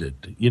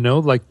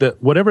disinhibited, like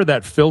whatever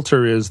that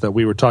filter is that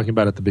we were talking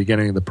about at the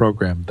beginning of the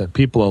program, that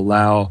people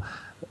allow,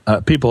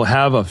 people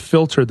have a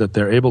filter that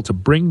they're able to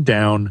bring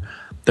down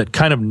that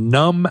kind of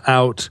numb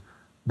out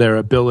their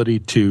ability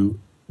to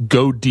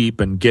go deep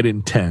and get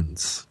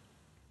intense.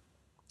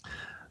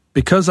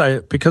 Because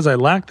I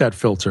lack that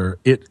filter,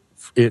 it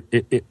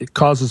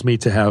causes me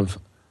to have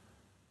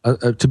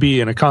to be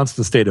in a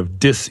constant state of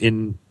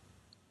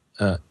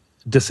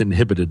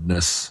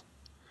disinhibitedness,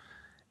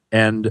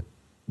 and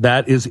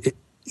that is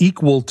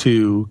equal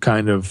to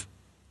kind of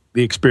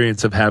the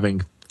experience of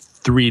having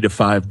 3 to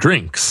 5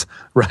 drinks,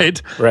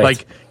 right?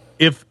 Like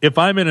if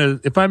I'm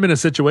in a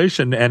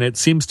situation and it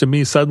seems to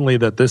me suddenly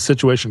that this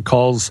situation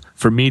calls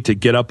for me to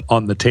get up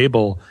on the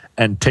table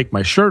and take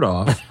my shirt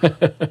off,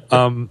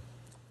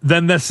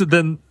 then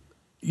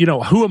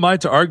who am I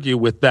to argue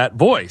with that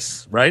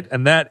voice, right?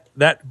 And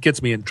that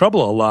gets me in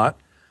trouble a lot,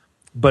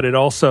 but it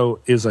also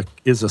is a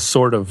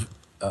sort of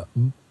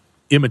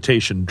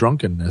imitation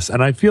drunkenness.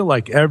 And I feel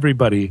like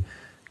everybody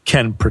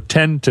can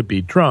pretend to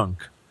be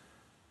drunk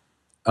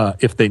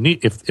if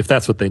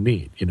that's what they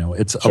need.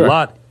 It's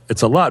sure.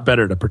 It's a lot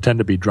better to pretend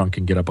to be drunk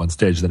and get up on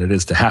stage than it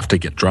is to have to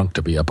get drunk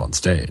to be up on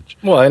stage.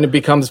 Well, and it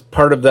becomes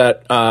part of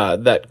that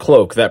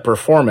cloak, that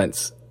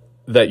performance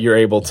that you're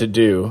able to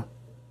do.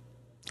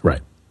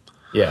 Right.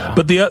 Yeah.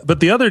 But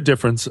the other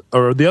difference,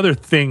 or the other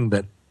thing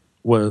that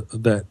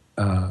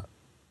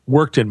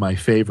worked in my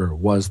favor,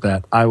 was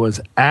that I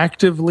was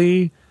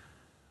actively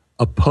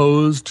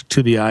opposed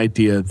to the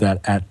idea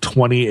that at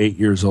 28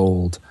 years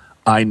old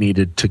I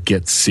needed to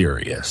get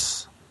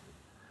serious.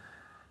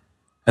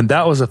 And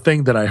that was a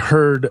thing that I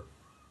heard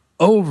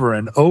over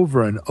and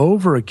over and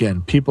over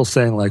again. People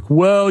saying like,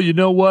 well, you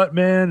know what,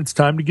 man, it's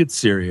time to get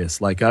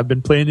serious. Like, I've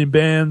been playing in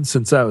bands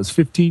since I was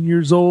 15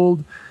 years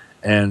old,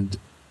 and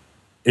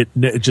it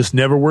just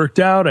never worked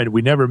out, and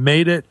we never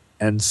made it.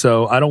 And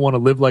so I don't want to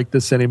live like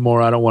this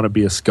anymore. I don't want to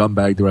be a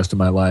scumbag the rest of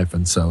my life.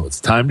 And so it's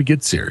time to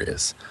get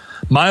serious.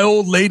 My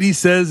old lady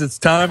says it's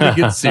time to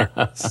get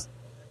serious.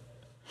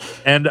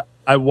 And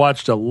I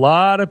watched a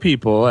lot of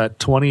people at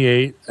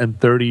 28 and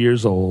 30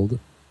 years old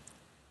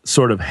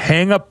sort of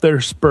hang up their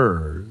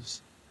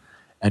spurs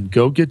and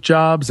go get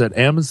jobs at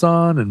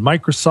Amazon and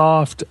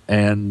Microsoft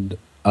and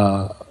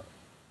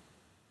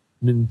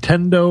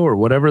Nintendo, or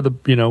whatever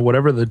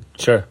the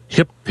sure.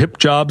 hip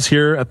jobs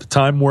here at the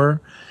time were.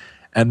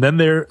 And then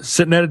they're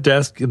sitting at a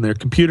desk and they're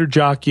computer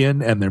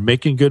jockeying and they're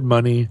making good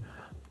money,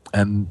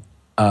 and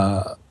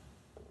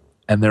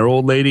their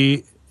old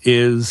lady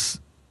is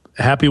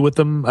happy with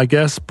them, I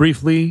guess,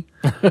 briefly.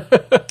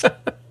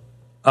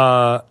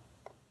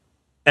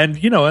 And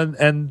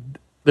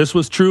this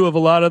was true of a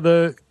lot of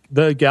the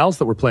gals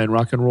that were playing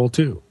rock and roll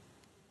too,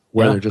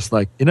 where they're just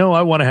like,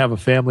 I want to have a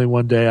family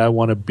one day. I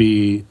want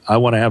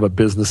to have a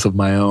business of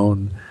my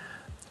own.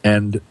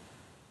 And,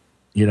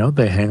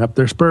 they hang up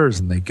their spurs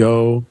and they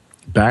go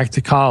back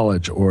to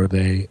college, or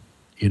they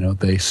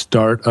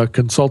start a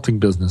consulting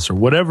business or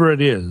whatever it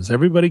is.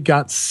 Everybody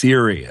got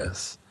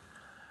serious.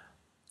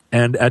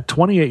 And at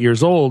 28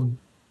 years old,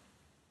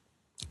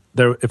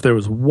 if there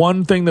was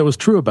one thing that was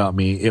true about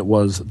me, it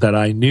was that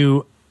I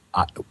knew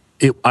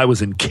I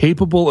was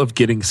incapable of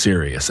getting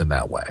serious in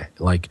that way.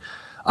 Like,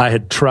 I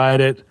had tried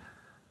it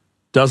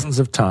dozens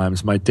of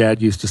times. My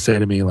dad used to say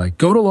to me, like,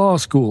 go to law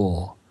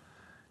school.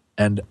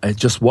 And it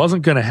just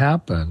wasn't going to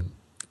happen.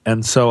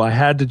 And so I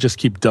had to just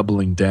keep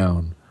doubling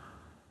down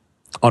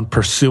on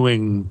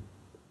pursuing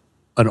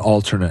an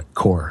alternate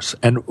course.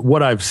 And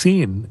what I've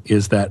seen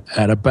is that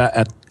at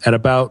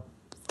about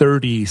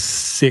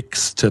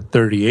 36 to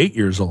 38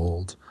 years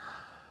old,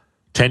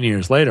 10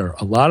 years later,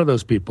 a lot of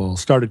those people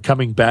started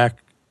coming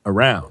back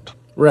around.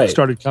 Right.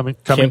 Started coming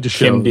to shows.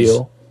 Kim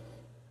Deal.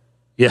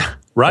 Yeah,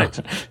 right.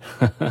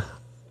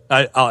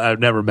 I've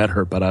never met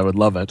her, but I would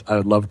love it. I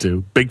would love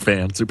to. Big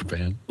fan, super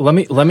fan.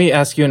 Let me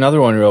ask you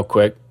another one real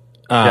quick.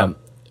 Do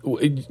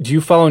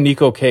you follow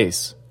Nico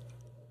Case?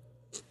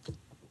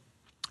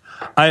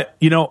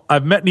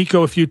 I've met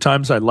Nico a few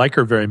times. I like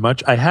her very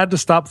much. I had to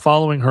stop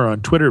following her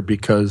on Twitter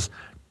because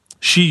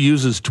she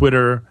uses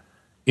Twitter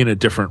in a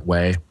different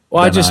way.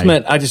 Well, I just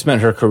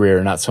meant her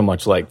career, not so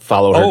much like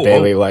follow her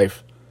daily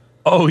life.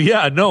 Oh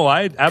yeah, no,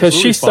 I absolutely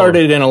because she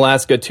started in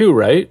Alaska too,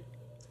 right?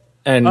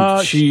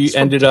 And she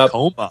ended up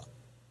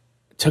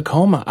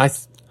Tacoma. I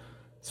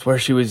swear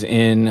she was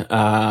in.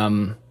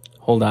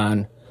 Hold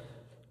on.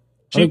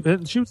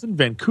 She was in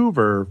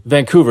Vancouver.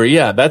 Vancouver,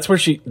 yeah. That's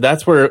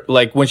where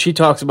like when she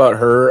talks about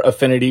her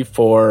affinity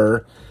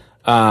for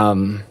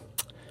Iron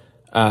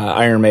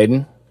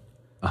Maiden,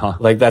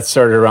 like that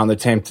started around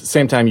the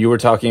same time you were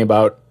talking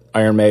about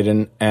Iron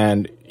Maiden,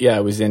 and yeah,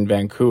 it was in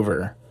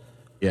Vancouver.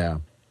 Yeah.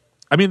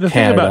 I mean, the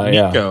Canada, thing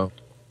about Nico,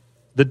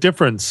 the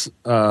difference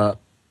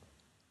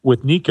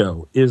with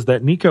Nico is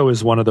that Nico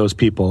is one of those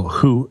people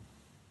who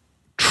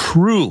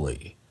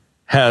truly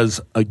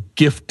has a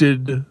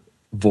gifted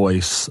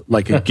voice,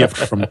 like a gift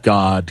from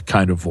God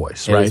kind of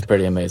voice, right? It's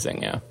pretty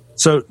amazing, yeah.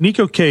 So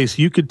Nico Case,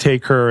 you could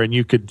take her and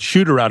you could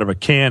shoot her out of a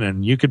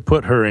cannon. You could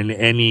put her in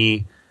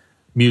any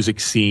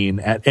music scene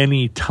at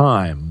any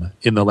time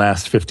in the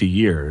last 50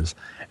 years,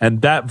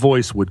 and that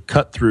voice would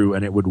cut through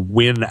and it would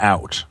win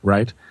out,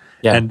 right?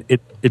 Yeah. And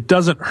it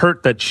doesn't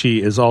hurt that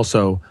she is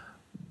also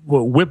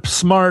whip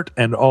smart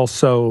and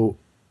also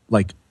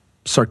like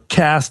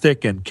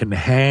sarcastic and can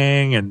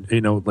hang, and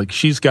like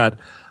she's got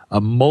a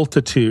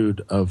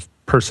multitude of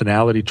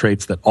personality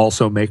traits that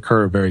also make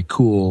her a very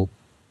cool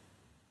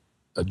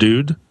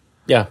dude.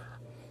 Yeah.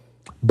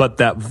 But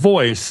that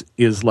voice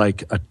is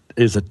like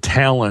is a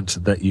talent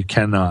that you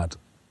cannot.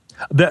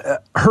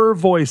 Her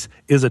voice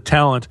is a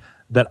talent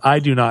that I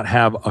do not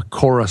have a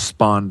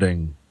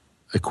corresponding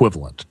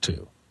equivalent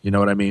to. You know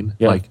what I mean?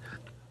 Yeah. Like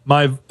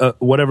my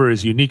whatever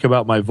is unique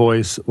about my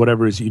voice,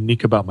 whatever is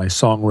unique about my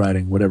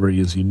songwriting, whatever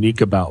is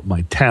unique about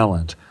my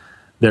talent,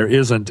 there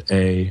isn't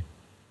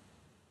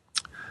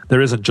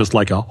just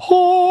like a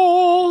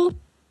whole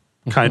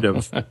kind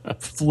of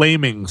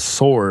flaming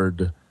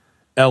sword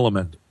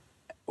element.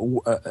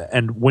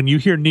 And when you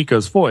hear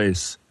Nico's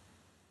voice,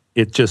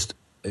 it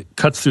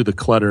cuts through the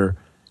clutter.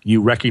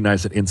 You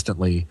recognize it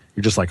instantly.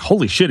 You're just like,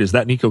 holy shit, is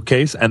that Nico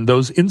Case? And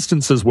those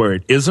instances where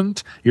it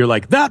isn't, you're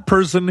like, that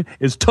person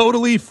is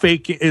totally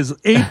faking, is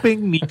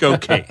aping Nico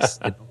Case.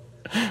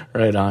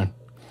 Right on.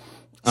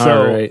 So,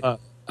 all right.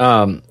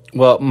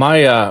 Well,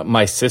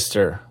 my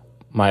sister,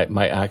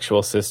 my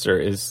actual sister,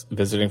 is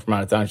visiting from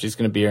out of town. She's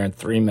going to be here in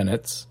 3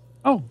 minutes.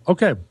 Oh,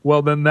 okay.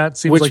 Well, then that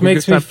seems which like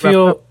makes a good me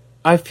feel.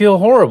 I feel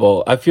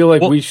horrible. I feel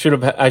like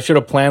I should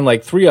have planned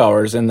like 3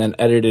 hours and then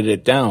edited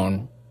it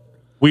down.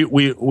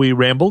 We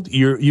rambled.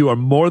 You are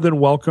more than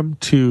welcome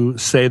to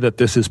say that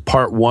this is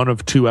part 1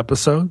 of 2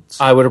 episodes.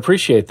 I would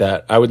appreciate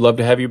that. I would love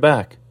to have you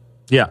back.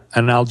 Yeah,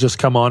 and I'll just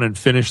come on and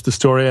finish the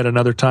story at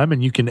another time,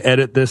 and you can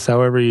edit this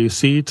however you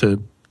see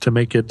to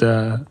make it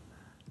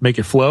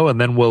flow, and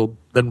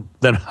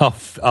then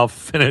I'll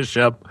finish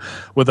up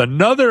with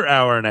another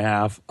hour and a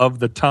half of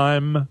the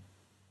time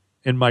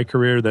in my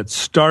career that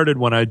started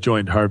when I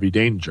joined Harvey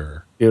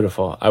Danger.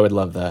 Beautiful. I would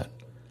love that.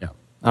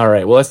 All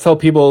right. Well, let's tell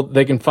people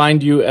they can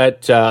find you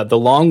at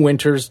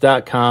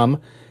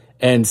thelongwinters.com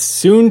and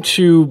soon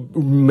to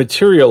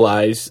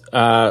materialize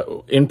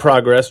in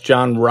progress,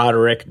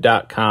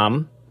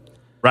 johnroderick.com.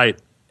 Right.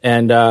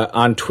 And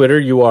on Twitter,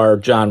 you are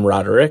John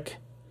Roderick.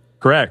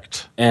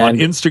 Correct.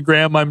 And on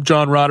Instagram, I'm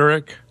John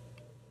Roderick.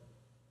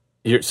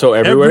 So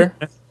everywhere?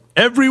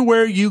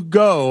 Everywhere you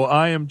go,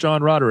 I am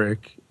John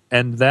Roderick.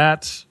 And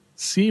that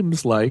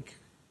seems like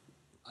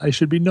I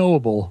should be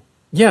knowable.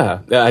 Yeah,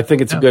 I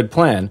think it's a good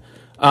plan.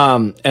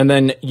 And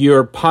then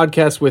your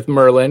podcast with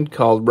Merlin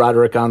called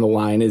Roderick on the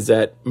Line is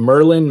at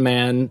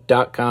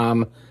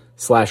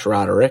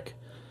merlinman.com/Roderick.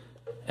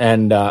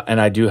 And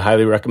I do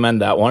highly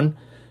recommend that one.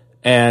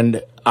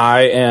 And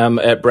I am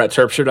at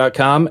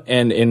brettterpstra.com,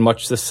 and in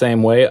much the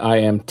same way, I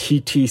am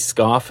TT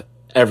Scoff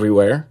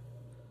everywhere.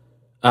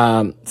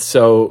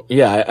 So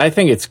yeah, I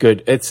think it's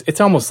good. It's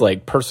almost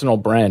like personal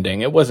branding.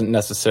 It wasn't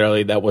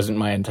necessarily, that wasn't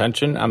my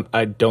intention.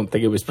 I don't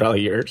think it was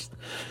probably yours.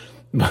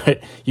 But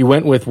you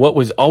went with what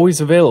was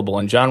always available,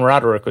 and John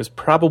Roderick was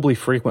probably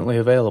frequently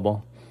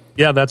available.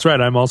 Yeah, that's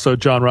right. I'm also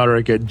John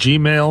Roderick at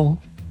gmail.com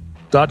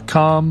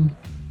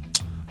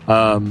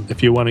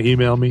if you want to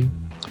email me.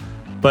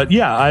 But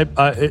yeah,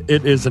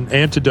 it is an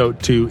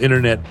antidote to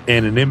internet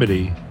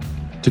anonymity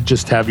to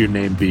just have your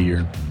name be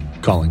your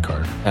calling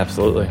card.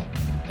 Absolutely.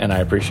 And I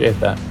appreciate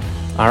that.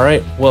 All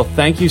right. Well,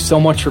 thank you so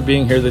much for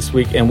being here this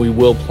week, and we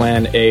will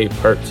plan a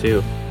part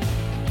 2.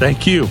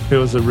 Thank you. It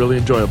was a really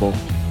enjoyable.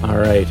 All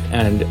right.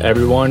 And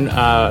everyone,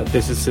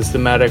 this is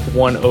Systematic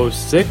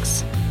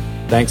 106.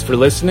 Thanks for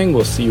listening.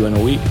 We'll see you in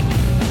a week.